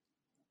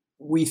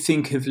 we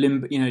think of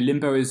limbo.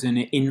 Limbo as an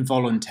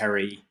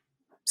involuntary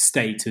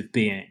state of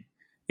being.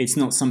 It's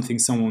not something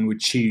someone would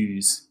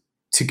choose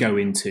to go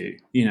into.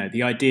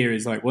 The idea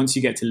is like once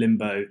you get to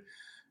limbo,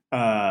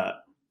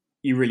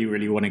 you really,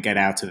 really want to get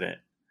out of it.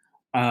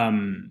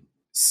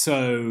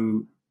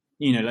 So,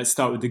 let's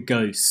start with the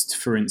ghost,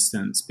 for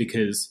instance,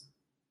 because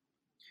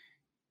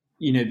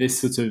this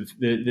sort of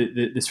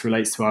this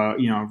relates to our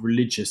our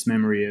religious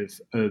memory of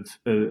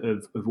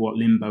what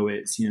limbo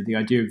is. The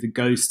idea of the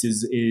ghost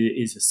is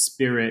a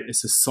spirit,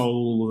 it's a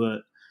soul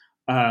that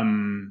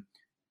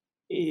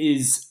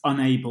is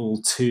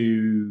unable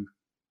to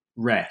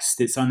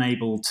rest. It's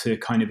unable to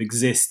kind of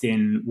exist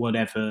in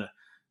whatever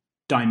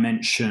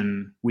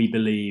dimension we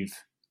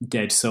believe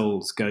dead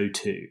souls go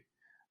to,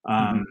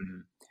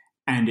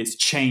 and it's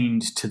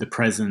chained to the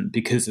present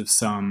because of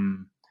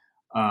some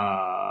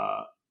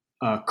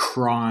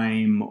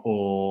crime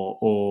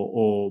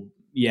or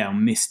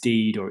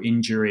misdeed or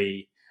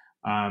injury,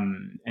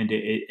 and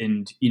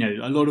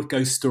a lot of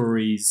ghost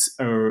stories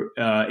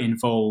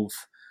involve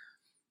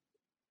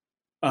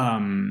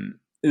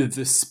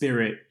the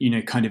spirit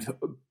kind of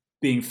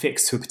being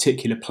fixed to a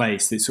particular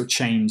place. It's sort of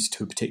chained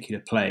to a particular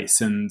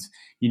place, and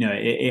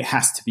it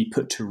has to be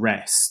put to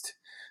rest.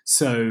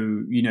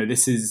 So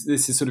this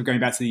is sort of going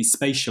back to these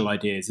spatial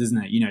ideas,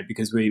 isn't it?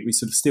 Because we're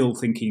sort of still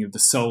thinking of the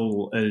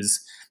soul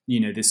as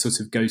this sort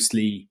of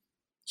ghostly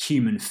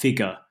human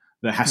figure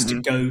that has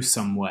to go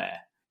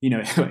somewhere.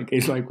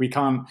 It's like we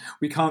can't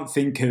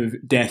think of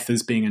death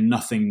as being a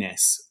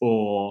nothingness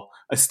or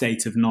a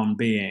state of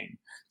non-being.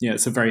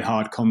 It's a very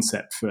hard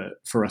concept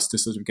for us to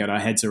sort of get our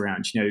heads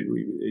around.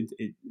 And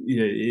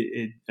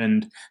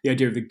the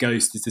idea of the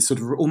ghost is this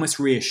sort of almost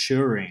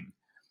reassuring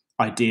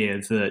idea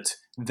that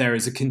there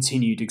is a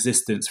continued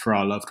existence for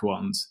our loved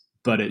ones,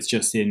 but it's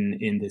just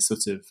in this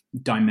sort of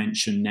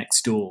dimension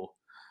next door.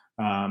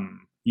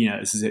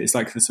 It's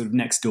like the sort of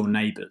next door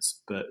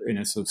neighbors, but in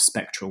a sort of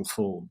spectral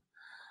form.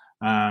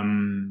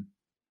 And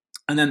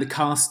then the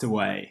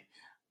castaway,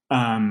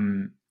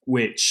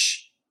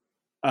 which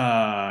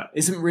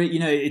isn't really,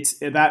 it's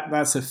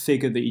that's a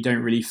figure that you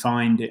don't really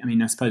find. I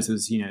mean, I suppose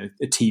there's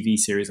a TV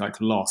series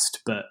like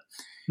Lost, but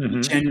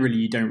generally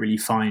you don't really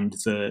find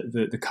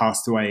the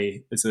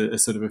castaway as a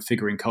sort of a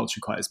figure in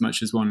culture quite as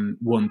much as one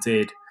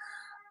did.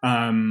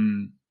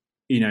 In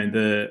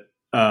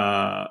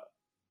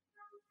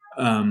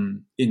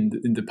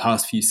the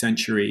past few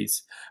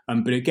centuries,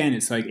 but again,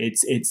 it's like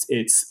it's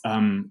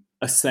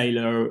a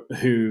sailor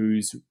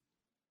whose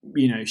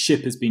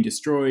ship has been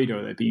destroyed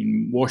or they've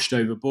been washed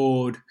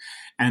overboard,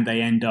 and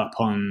they end up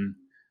on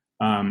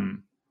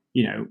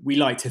we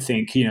like to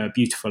think a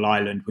beautiful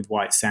island with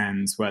white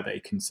sands where they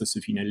can sort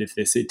of live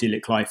this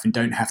idyllic life and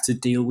don't have to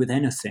deal with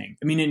anything.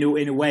 I mean,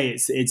 in a way,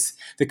 it's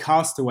the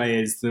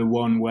castaway is the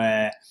one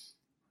where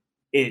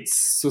it's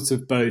sort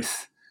of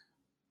both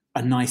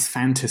a nice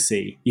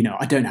fantasy.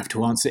 I don't have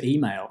to answer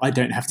email. I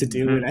don't have to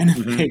deal with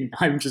anything.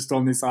 I'm just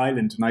on this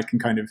island and I can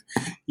kind of,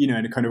 in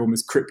a kind of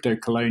almost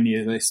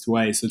crypto-colonialist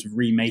way, sort of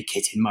remake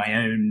it in my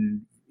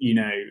own,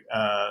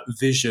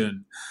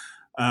 vision.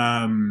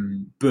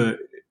 But,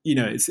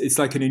 it's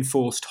like an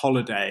enforced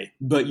holiday,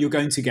 but you're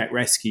going to get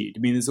rescued. I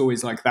mean, there's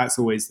always that's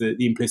always the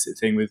implicit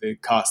thing with the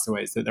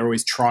castaways, that they're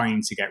always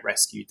trying to get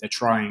rescued. They're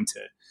trying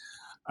to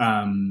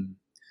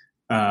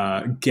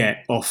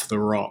get off the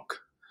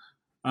rock.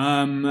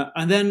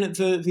 And then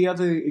the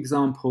other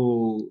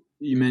example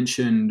you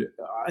mentioned,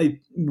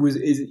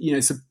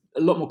 it's a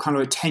lot more kind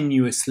of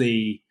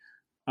tenuously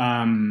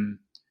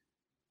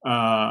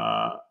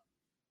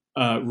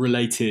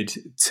related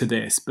to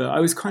this, but I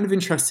was kind of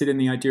interested in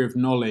the idea of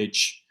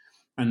knowledge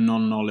and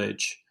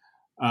non-knowledge.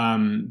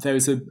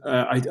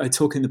 I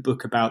talk in the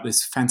book about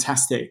this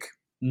fantastic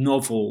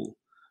novel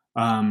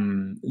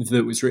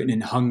that was written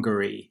in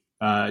Hungary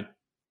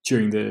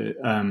during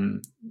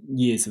the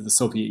years of the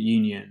Soviet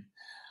Union,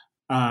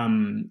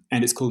 and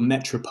it's called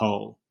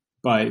Metropole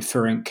by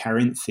Ferenc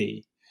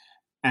Karinthi.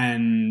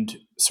 And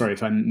sorry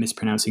if I'm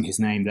mispronouncing his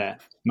name there.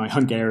 My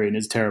Hungarian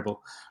is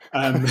terrible.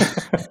 But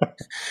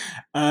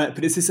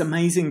it's this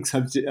amazing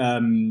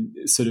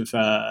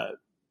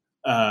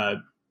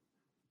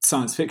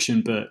science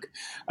fiction book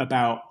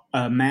about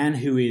a man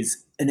who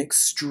is an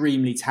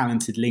extremely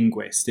talented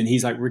linguist, and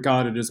he's like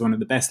regarded as one of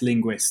the best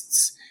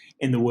linguists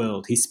in the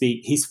world.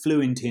 He's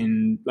fluent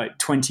in like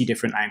 20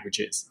 different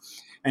languages,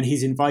 and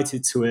he's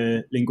invited to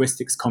a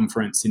linguistics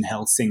conference in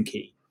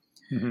Helsinki.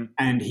 Mm-hmm.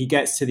 And he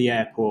gets to the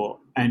airport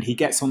and he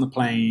gets on the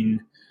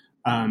plane,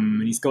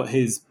 and he's got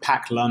his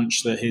packed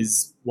lunch that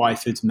his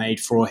wife had made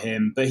for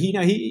him. But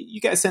you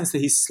get a sense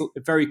that he's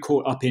very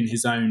caught up in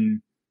his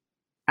own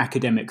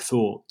academic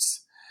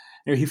thoughts.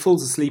 He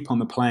falls asleep on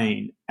the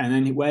plane, and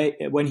then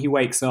when he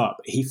wakes up,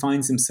 he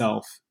finds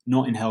himself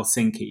not in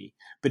Helsinki,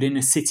 but in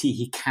a city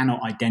he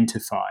cannot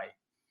identify.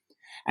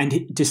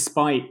 And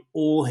despite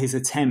all his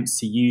attempts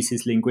to use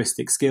his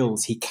linguistic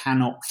skills, he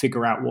cannot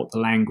figure out what the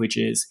language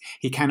is.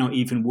 He cannot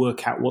even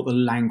work out what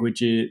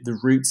the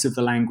roots of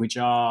the language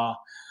are,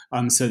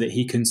 so that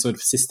he can sort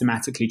of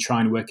systematically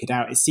try and work it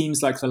out. It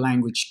seems like the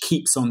language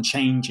keeps on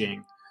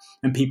changing,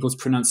 and people's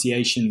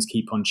pronunciations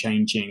keep on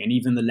changing, and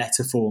even the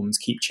letter forms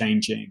keep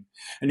changing.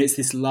 And it's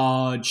this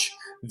large,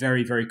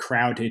 very, very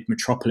crowded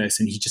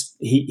metropolis, and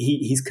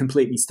he's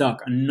completely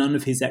stuck, and none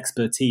of his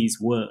expertise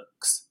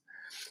works.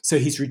 So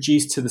he's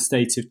reduced to the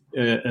state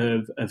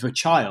of a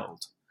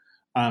child.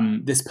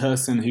 This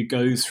person who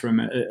goes from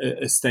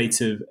a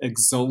state of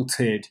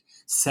exalted,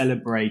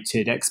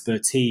 celebrated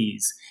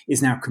expertise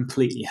is now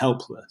completely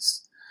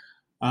helpless.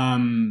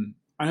 And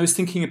I was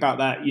thinking about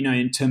that,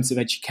 in terms of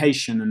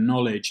education and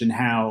knowledge, and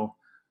how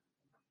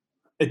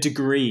a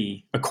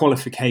degree, a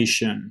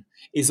qualification,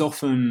 is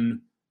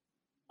often,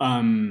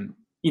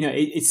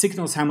 it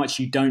signals how much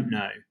you don't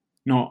know,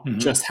 not mm-hmm.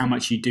 just how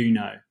much you do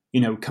know.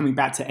 Coming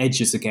back to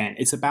edges again,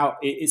 it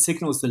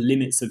signals the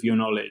limits of your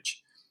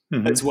knowledge,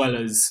 mm-hmm. as well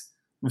as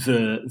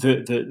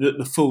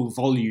the full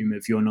volume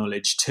of your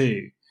knowledge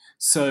too.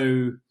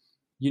 So,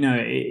 no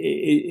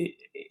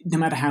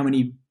matter how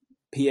many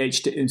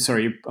PhD, I'm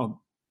sorry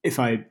if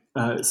I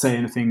say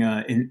anything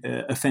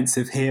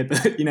offensive here,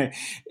 but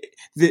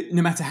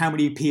no matter how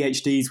many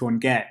PhDs one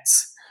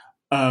gets,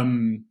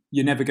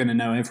 you're never going to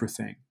know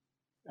everything.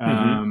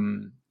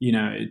 Mm-hmm.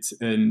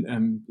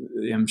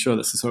 I'm sure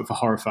that's a sort of a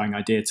horrifying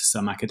idea to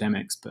some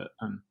academics, but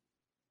I'm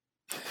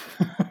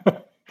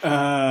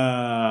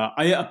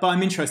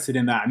interested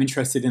in that. I'm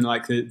interested in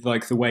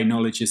the way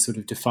knowledge is sort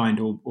of defined,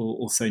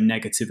 also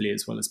negatively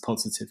as well as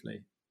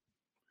positively.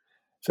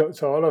 So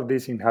all of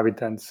these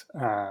inhabitants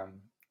of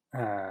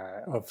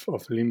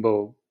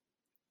Limbo,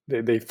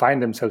 they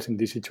find themselves in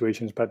these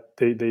situations, but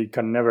they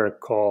can never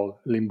call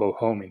Limbo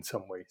home in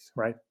some ways,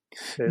 right?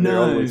 They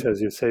always,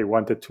 as you say,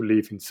 wanted to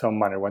live in some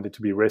manner, wanted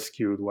to be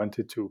rescued,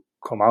 wanted to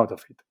come out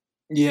of it.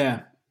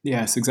 Yeah,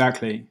 yes,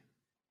 exactly.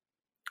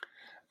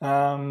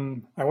 I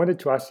wanted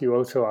to ask you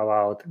also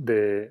about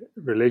the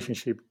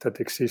relationship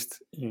that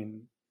exists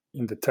in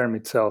the term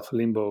itself,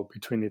 Limbo,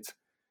 between its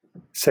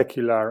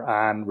secular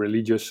and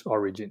religious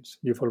origins.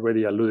 You've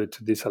already alluded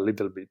to this a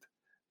little bit.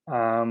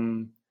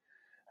 And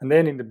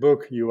then in the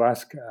book, you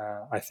ask,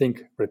 I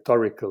think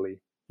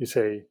rhetorically, you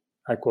say,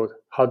 I quote,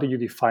 "How do you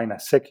define a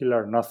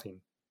secular nothing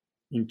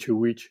into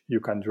which you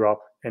can drop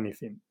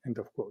anything?" End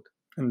of quote.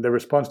 And the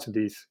response to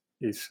this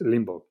is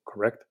limbo,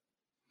 correct?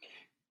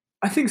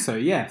 I think so,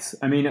 yes.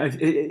 I mean,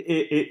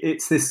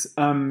 it's this...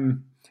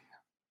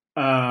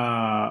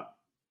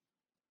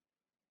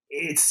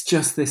 it's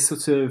just this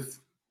sort of...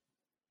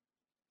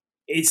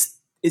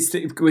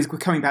 We're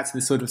coming back to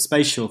this sort of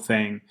spatial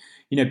thing,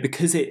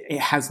 because it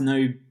has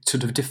no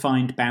sort of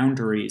defined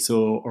boundaries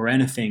or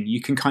anything.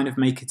 You can kind of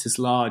make it as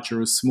large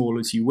or as small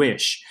as you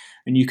wish,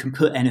 and you can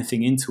put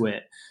anything into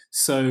it.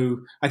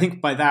 So I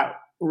think by that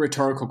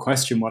rhetorical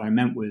question, what I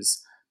meant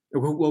was,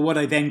 well, what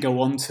I then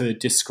go on to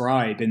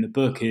describe in the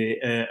book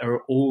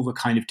are all the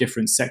kind of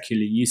different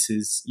secular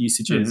usages,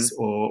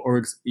 mm-hmm.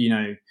 or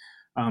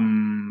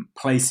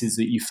places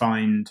that you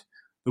find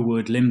the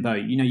word limbo.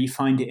 You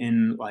find it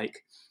in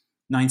like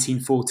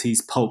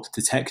 1940s pulp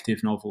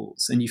detective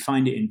novels, and you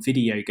find it in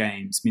video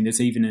games. I mean,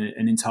 there's even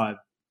an entire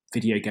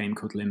video game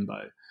called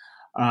Limbo.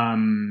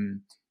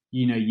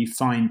 You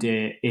find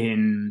it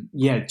in,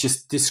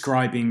 just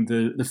describing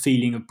the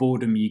feeling of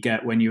boredom you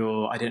get when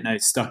you're, I don't know,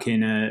 stuck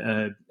in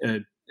an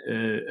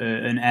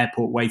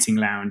airport waiting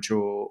lounge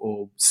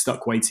or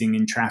stuck waiting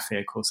in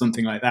traffic or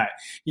something like that.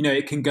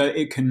 It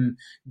can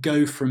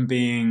go from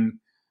being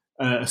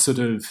sort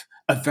of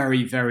a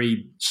very,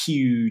 very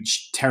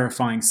huge,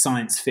 terrifying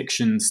science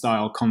fiction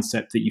style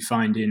concept that you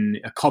find in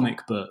a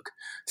comic book,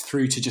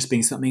 through to just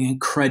being something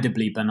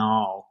incredibly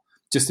banal.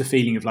 Just a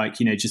feeling of like,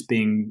 just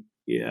being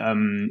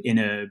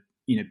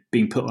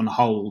being put on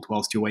hold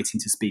whilst you're waiting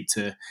to speak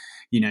to,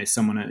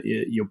 someone at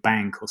your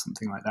bank or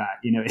something like that.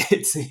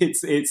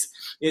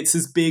 It's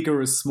as big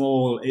or as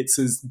small. It's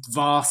as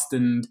vast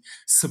and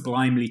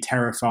sublimely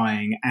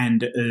terrifying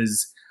and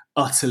as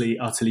utterly,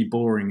 utterly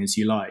boring as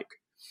you like.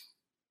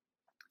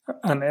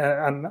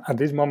 And at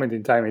this moment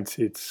in time,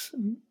 it's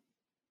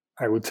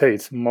I would say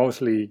it's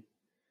mostly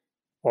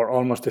or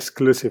almost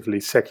exclusively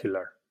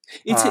secular.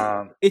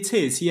 It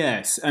is,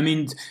 yes. I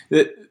mean,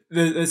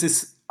 there's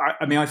this.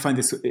 I find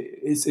this.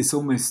 It's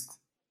almost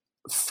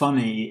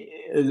funny.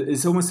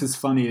 It's almost as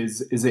funny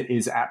as it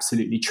is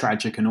absolutely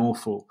tragic and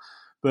awful.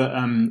 But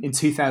in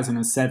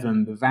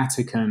 2007, the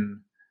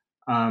Vatican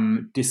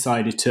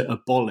decided to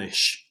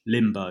abolish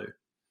limbo.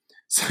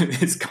 So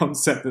this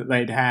concept that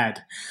they'd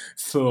had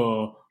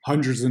for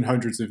hundreds and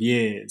hundreds of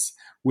years,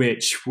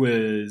 which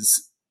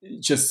was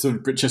just to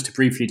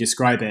briefly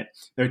describe it,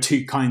 there are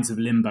two kinds of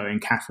limbo in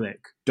Catholic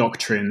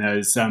doctrine.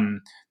 There's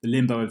the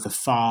limbo of the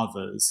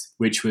fathers,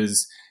 which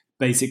was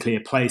basically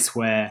a place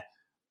where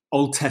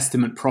Old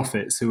Testament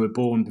prophets who were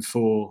born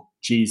before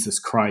Jesus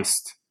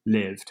Christ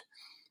lived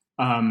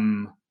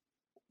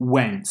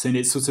went, and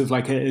it's sort of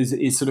like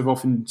it's sort of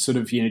often sort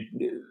of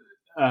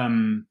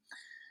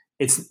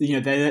it's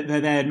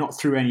they're there not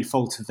through any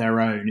fault of their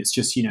own. It's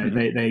just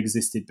they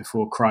existed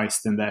before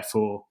Christ and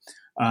therefore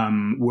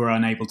were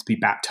unable to be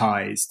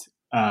baptized.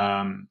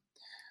 And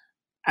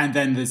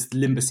then there's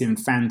Limbus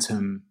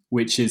Infantum,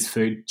 which is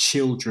for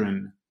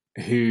children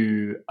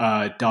who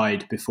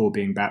died before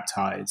being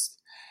baptized.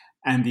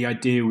 And the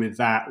idea with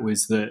that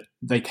was that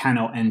they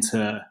cannot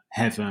enter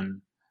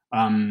heaven,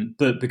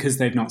 but because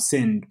they've not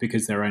sinned,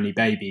 because they're only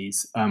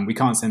babies, we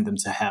can't send them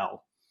to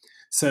hell.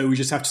 So we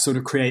just have to sort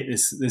of create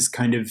this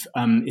kind of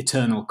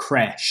eternal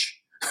creche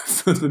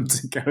for them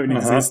to go and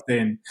exist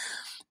in.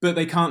 But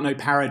they can't know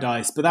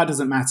paradise. But that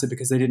doesn't matter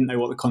because they didn't know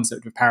what the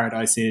concept of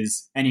paradise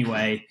is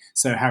anyway.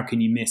 So how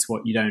can you miss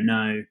what you don't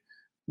know?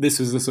 This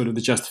was the sort of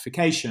the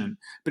justification.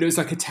 But it was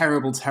like a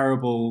terrible,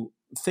 terrible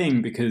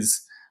thing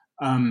because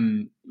so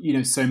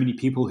many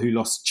people who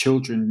lost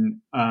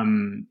children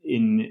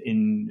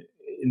in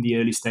the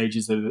early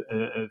stages of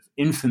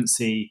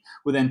infancy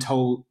were then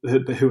told,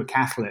 who were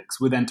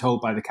Catholics, were then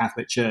told by the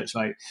Catholic Church,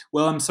 like,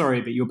 well, I'm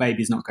sorry, but your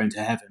baby's not going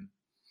to heaven.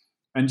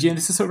 And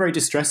this is sort of very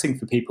distressing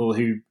for people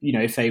who,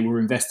 if they were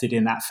invested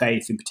in that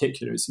faith in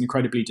particular, it's an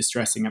incredibly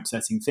distressing,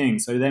 upsetting thing.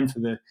 So then for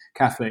the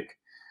Catholic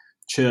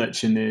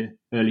Church in the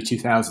early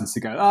 2000s to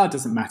go, it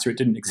doesn't matter, it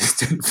didn't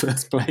exist in the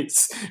first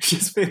place. It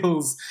just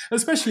feels,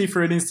 especially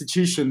for an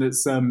institution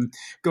that's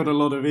got a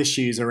lot of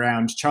issues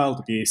around child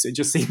abuse, it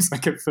just seems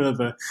like a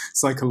further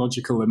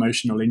psychological,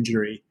 emotional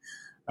injury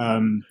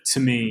to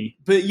me.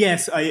 But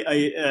yes,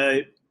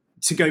 I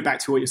to go back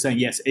to what you're saying,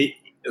 yes,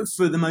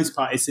 for the most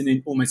part, its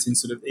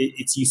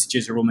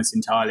usages are almost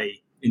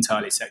entirely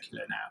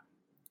secular now.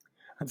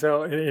 And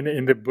so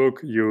in the book,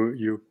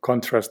 you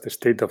contrast the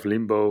state of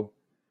limbo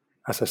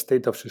as a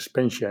state of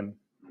suspension.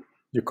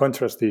 You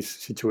contrast this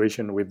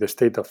situation with the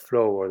state of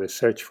flow or the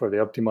search for the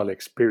optimal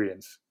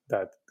experience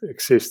that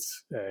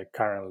exists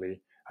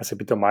currently, as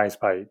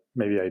epitomized by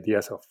maybe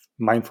ideas of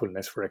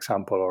mindfulness, for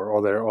example, or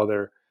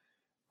other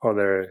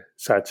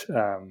such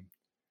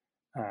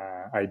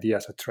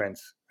ideas or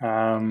trends.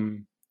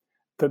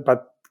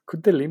 But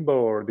could the limbo,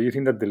 or do you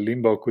think that the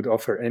limbo could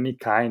offer any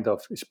kind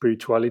of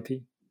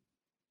spirituality?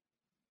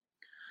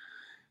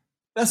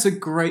 That's a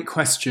great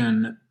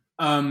question.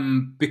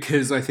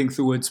 Because I think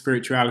the word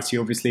spirituality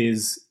obviously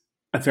is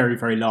a very,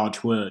 very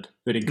large word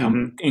that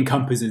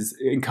encompasses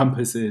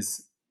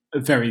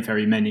very,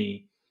 very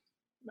many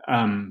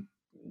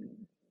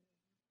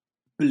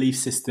belief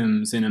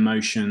systems and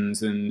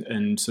emotions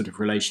and sort of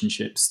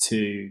relationships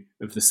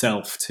of the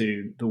self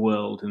to the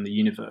world and the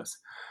universe.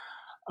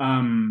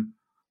 I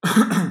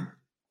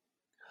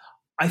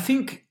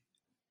think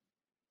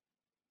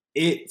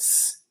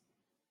it's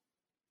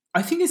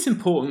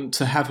important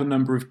to have a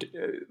number of,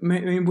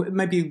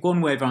 maybe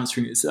one way of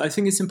answering it is, I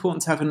think it's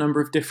important to have a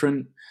number of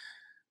different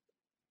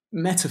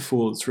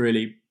metaphors,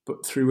 really,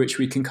 but through which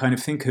we can kind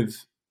of think of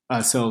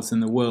ourselves in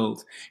the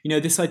world.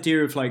 This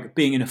idea of like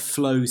being in a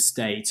flow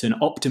state and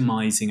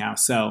optimizing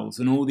ourselves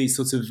and all these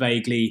sorts of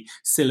vaguely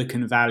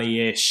Silicon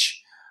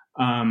Valley-ish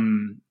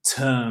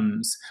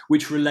terms,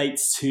 which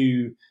relates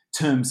to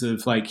terms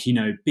of like,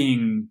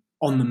 being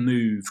on the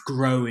move,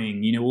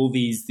 growing, all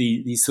these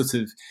sorts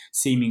of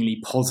seemingly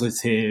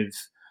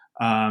positive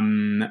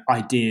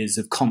ideas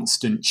of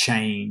constant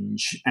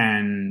change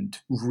and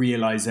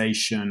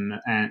realization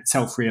and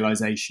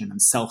self-realization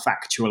and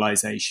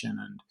self-actualization,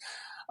 and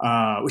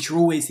which are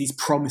always these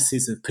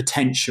promises of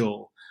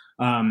potential.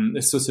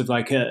 It's sort of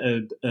like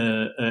a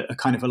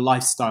kind of a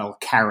lifestyle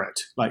carrot,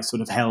 like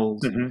sort of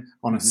held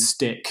on a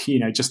stick,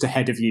 just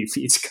ahead of you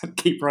for you to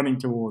keep running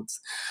towards.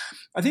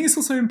 I think it's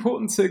also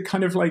important to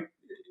kind of like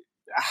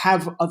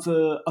have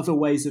other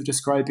ways of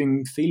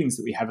describing feelings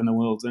that we have in the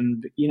world,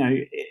 and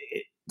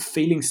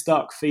feeling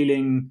stuck,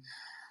 feeling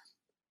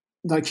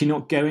like you're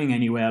not going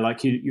anywhere,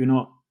 like you're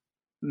not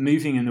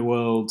moving in the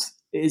world,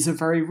 is a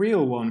very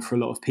real one for a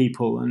lot of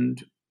people.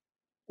 And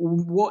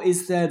what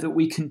is there that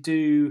we can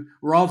do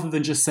rather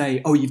than just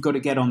say, "Oh, you've got to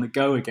get on the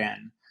go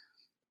again"?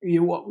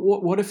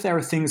 What if there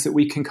are things that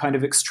we can kind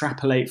of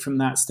extrapolate from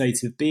that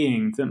state of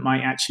being that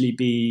might actually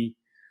be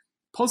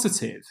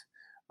positive?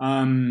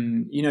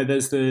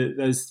 There's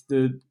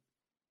the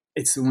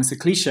it's almost a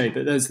cliche,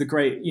 but there's the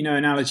great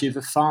analogy of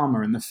the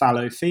farmer and the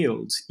fallow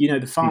field.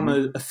 The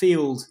farmer, a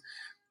field,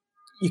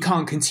 you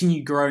can't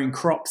continue growing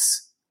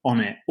crops on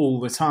it all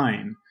the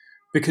time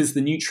because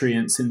the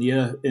nutrients in the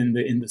earth, in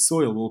the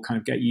soil will kind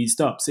of get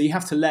used up. So you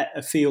have to let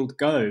a field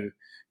go,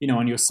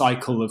 on your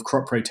cycle of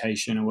crop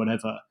rotation or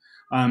whatever,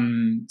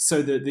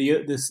 so that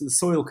the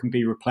soil can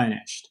be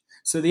replenished.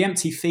 So the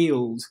empty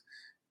field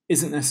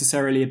isn't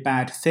necessarily a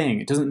bad thing.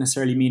 It doesn't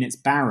necessarily mean it's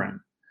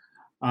barren.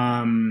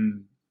 I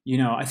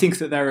think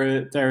that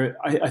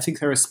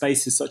there are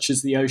spaces such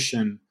as the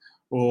ocean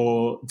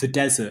or the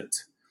desert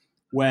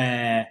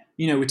where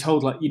we're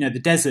told, like,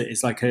 the desert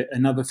is like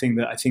another thing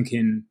that I think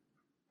in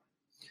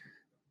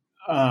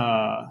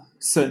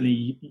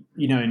certainly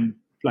in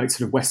like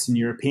sort of Western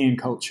European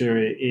culture,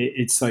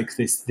 it's like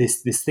this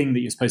thing that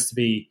you're supposed to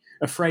be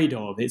afraid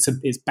of.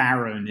 It's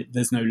barren.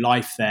 There's no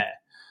life there.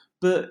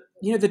 But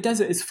the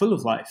desert is full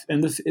of life,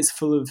 and it's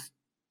full of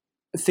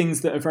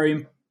things that are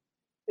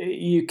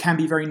you can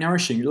be very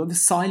nourishing. The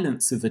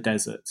silence of the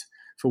desert,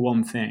 for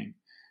one thing.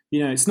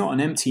 It's not an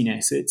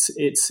emptiness. It's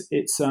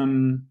it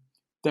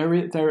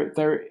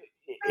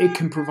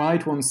can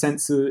provide one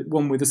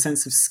with a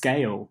sense of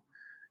scale.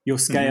 Your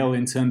scale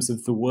in terms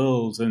of the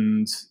world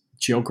and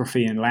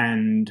geography and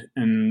land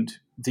and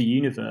the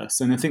universe.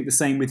 And I think the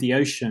same with the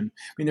ocean.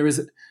 I mean,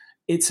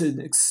 it's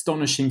an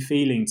astonishing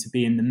feeling to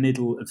be in the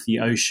middle of the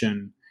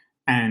ocean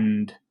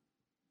and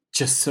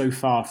just so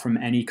far from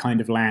any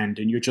kind of land,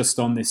 and you're just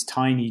on this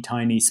tiny,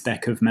 tiny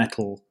speck of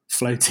metal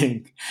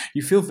floating.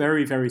 You feel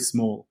very, very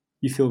small.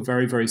 You feel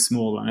very, very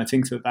small. And I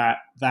think that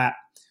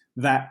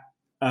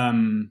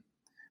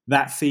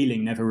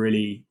feeling never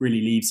really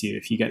leaves you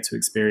if you get to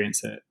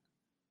experience it.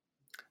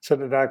 So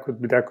that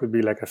could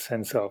be like a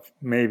sense of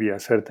maybe a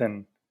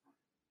certain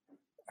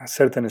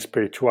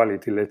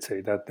spirituality, let's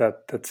say,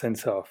 that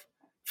sense of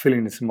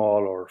feeling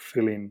small or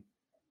feeling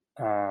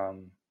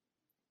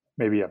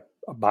maybe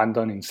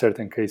abandoned in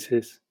certain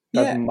cases.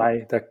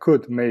 That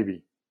could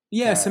maybe.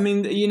 Yes, I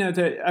mean,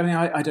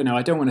 I don't know.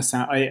 I don't want to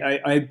sound.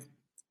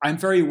 I'm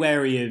very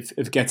wary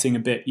of getting a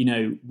bit,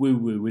 woo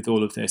woo with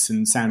all of this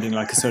and sounding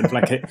like a sort of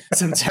like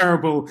some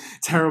terrible,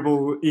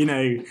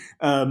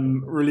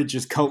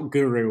 religious cult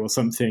guru or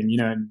something,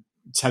 and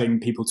telling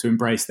people to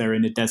embrace their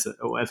inner desert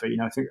or whatever.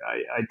 I think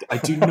I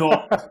do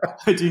not,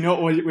 I do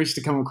not wish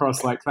to come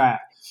across like that.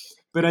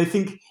 But I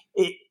think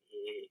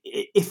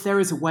if there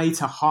is a way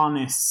to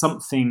harness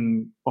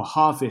something or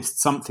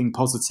harvest something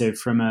positive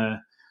from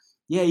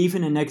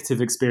even a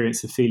negative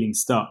experience of feeling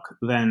stuck,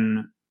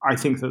 then I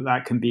think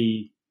that can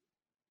be,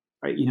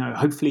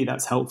 hopefully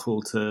that's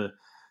helpful to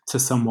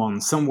someone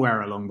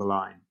somewhere along the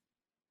line.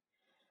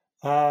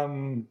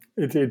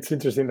 It's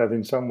interesting that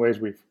in some ways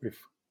we've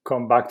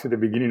come back to the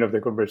beginning of the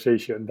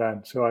conversation,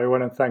 Dan. So I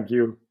want to thank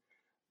you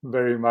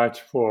very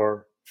much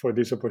for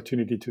this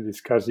opportunity to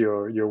discuss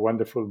your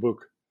wonderful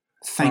book.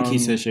 Thank you,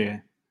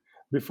 Sergio.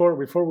 Before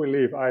we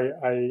leave, I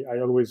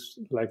always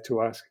like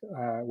to ask,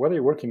 what are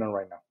you working on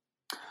right now?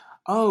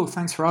 Oh,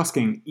 thanks for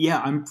asking. Yeah,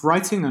 I'm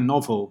writing a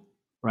novel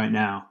right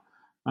now.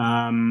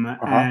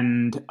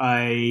 And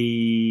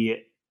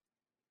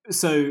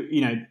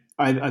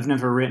I've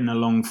never written a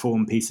long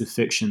form piece of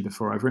fiction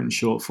before. I've written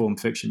short form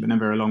fiction, but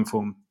never a long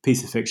form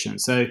piece of fiction.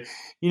 So,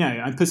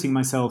 I'm presenting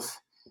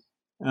myself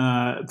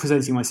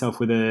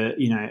with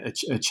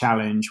a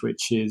challenge,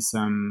 which is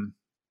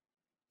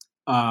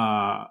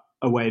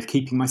a way of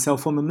keeping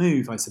myself on the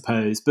move, I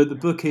suppose. But the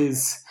book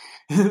is,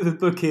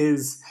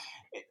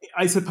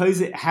 I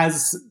suppose it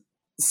has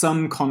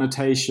some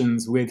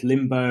connotations with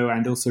limbo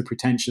and also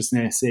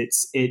pretentiousness.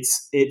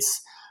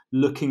 It's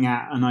looking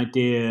at an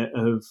idea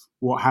of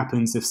what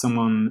happens if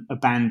someone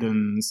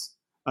abandons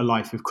a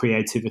life of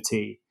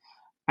creativity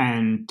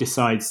and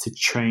decides to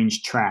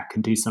change track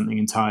and do something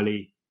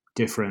entirely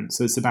different.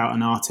 So it's about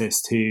an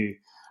artist who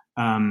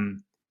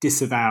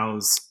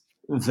disavows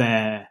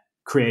their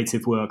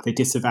creative work. They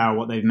disavow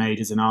what they've made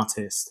as an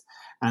artist,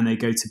 and they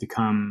go to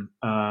become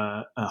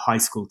a high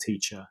school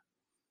teacher.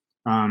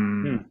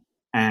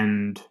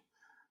 And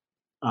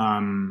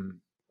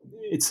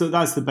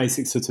that's the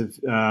basic sort of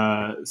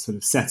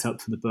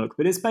setup for the book.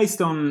 But it's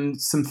based on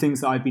some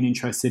things that I've been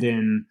interested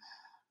in,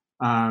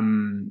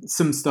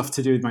 some stuff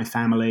to do with my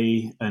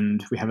family,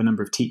 and we have a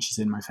number of teachers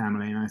in my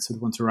family, and I sort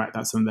of want to write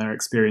about some of their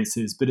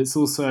experiences. But it's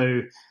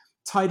also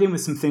tied in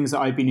with some things that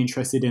I've been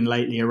interested in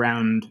lately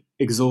around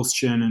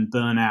exhaustion and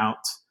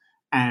burnout,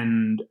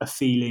 and a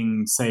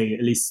feeling, say,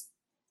 at least,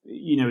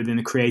 within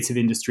the creative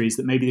industries,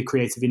 that maybe the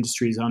creative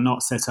industries are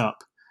not set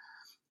up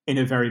in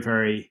a very,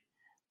 very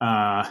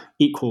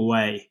equal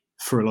way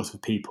for a lot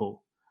of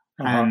people.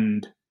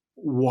 And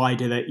why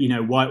do they,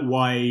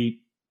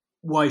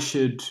 why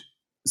should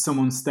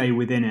someone stay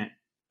within it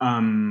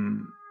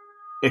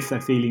if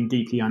they're feeling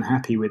deeply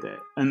unhappy with it?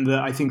 And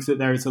I think that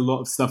there is a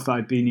lot of stuff that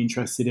I've been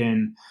interested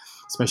in,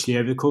 especially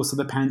over the course of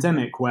the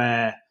pandemic,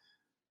 where,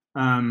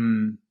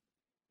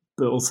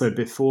 but also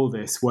before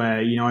this, where,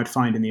 I'd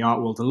find in the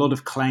art world a lot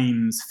of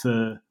claims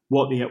for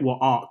what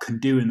art can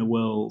do in the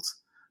world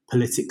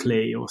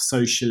politically or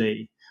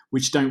socially,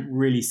 which don't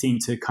really seem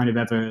to kind of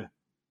ever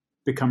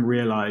become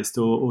realized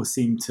or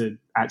seem to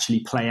actually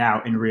play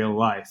out in real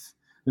life.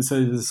 And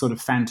so there's a sort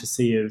of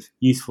fantasy of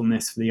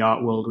usefulness for the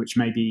art world, which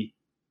maybe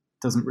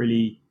doesn't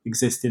really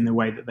exist in the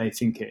way that they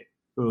think it,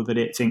 or that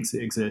it thinks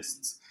it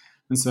exists.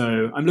 And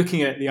so I'm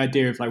looking at the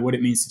idea of like what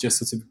it means to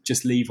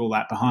just leave all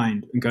that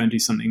behind and go and do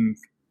something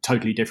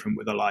totally different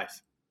with a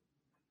life.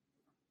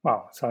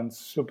 Wow, sounds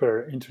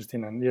super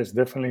interesting, and yes,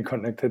 definitely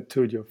connected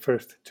to your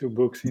first two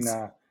books in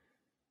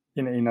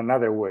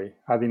another way,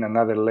 adding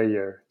another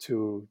layer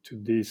to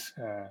these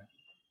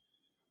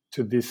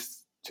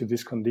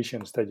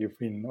conditions that you've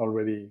been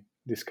already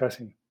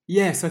discussing.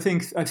 Yes, I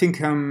think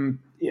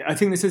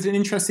this is an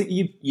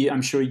interesting.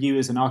 I'm sure you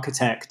as an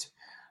architect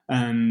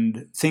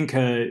and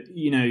thinker,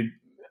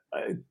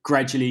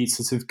 gradually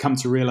sort of come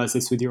to realize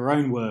this with your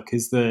own work,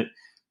 is that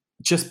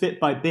just bit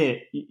by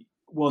bit,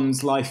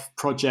 one's life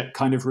project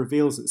kind of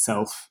reveals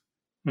itself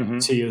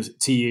to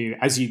you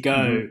as you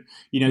go.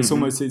 It's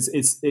almost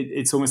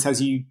it's almost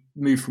as you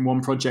move from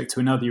one project to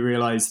another, you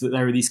realize that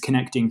there are these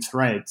connecting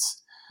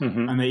threads,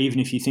 and that even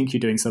if you think you're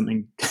doing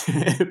something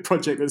a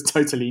project that's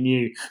totally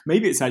new,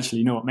 maybe it's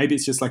actually not. Maybe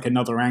it's just like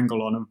another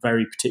angle on a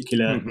very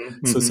particular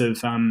sort of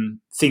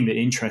thing that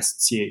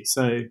interests you.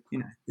 So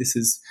this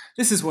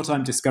is what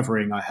I'm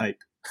discovering, I hope.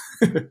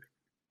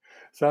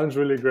 Sounds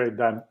really great,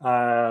 Dan.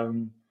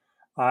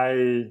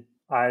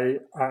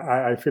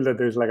 I feel that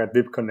there's like a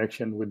deep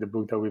connection with the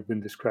book that we've been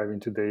describing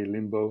today,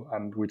 Limbo,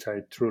 and which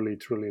I truly,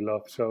 truly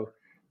love. So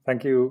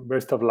thank you.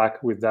 Best of luck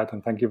with that.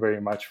 And thank you very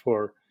much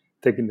for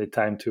taking the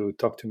time to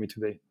talk to me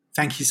today.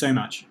 Thank you so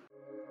much.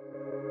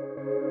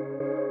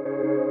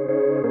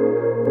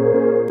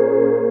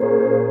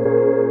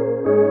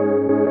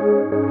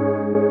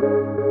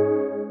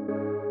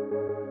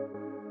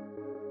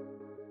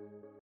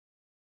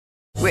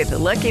 With the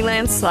Lucky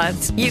Land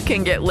Slots, you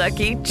can get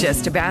lucky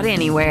just about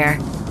anywhere.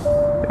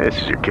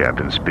 This is your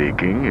captain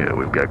speaking.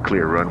 We've got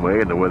clear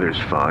runway and the weather's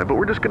fine, but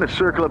we're just going to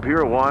circle up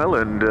here a while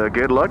and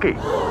get lucky.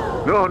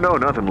 No,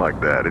 nothing like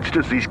that. It's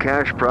just these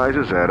cash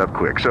prizes add up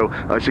quick. So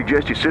I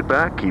suggest you sit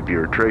back, keep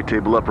your tray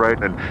table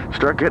upright, and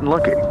start getting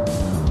lucky.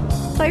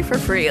 Play for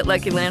free at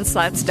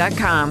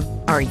LuckyLandSlots.com.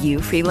 Are you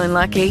feeling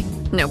lucky?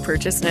 No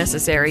purchase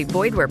necessary.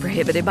 Void where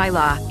prohibited by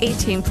law.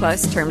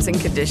 18+ terms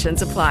and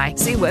conditions apply.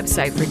 See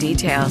website for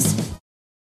details.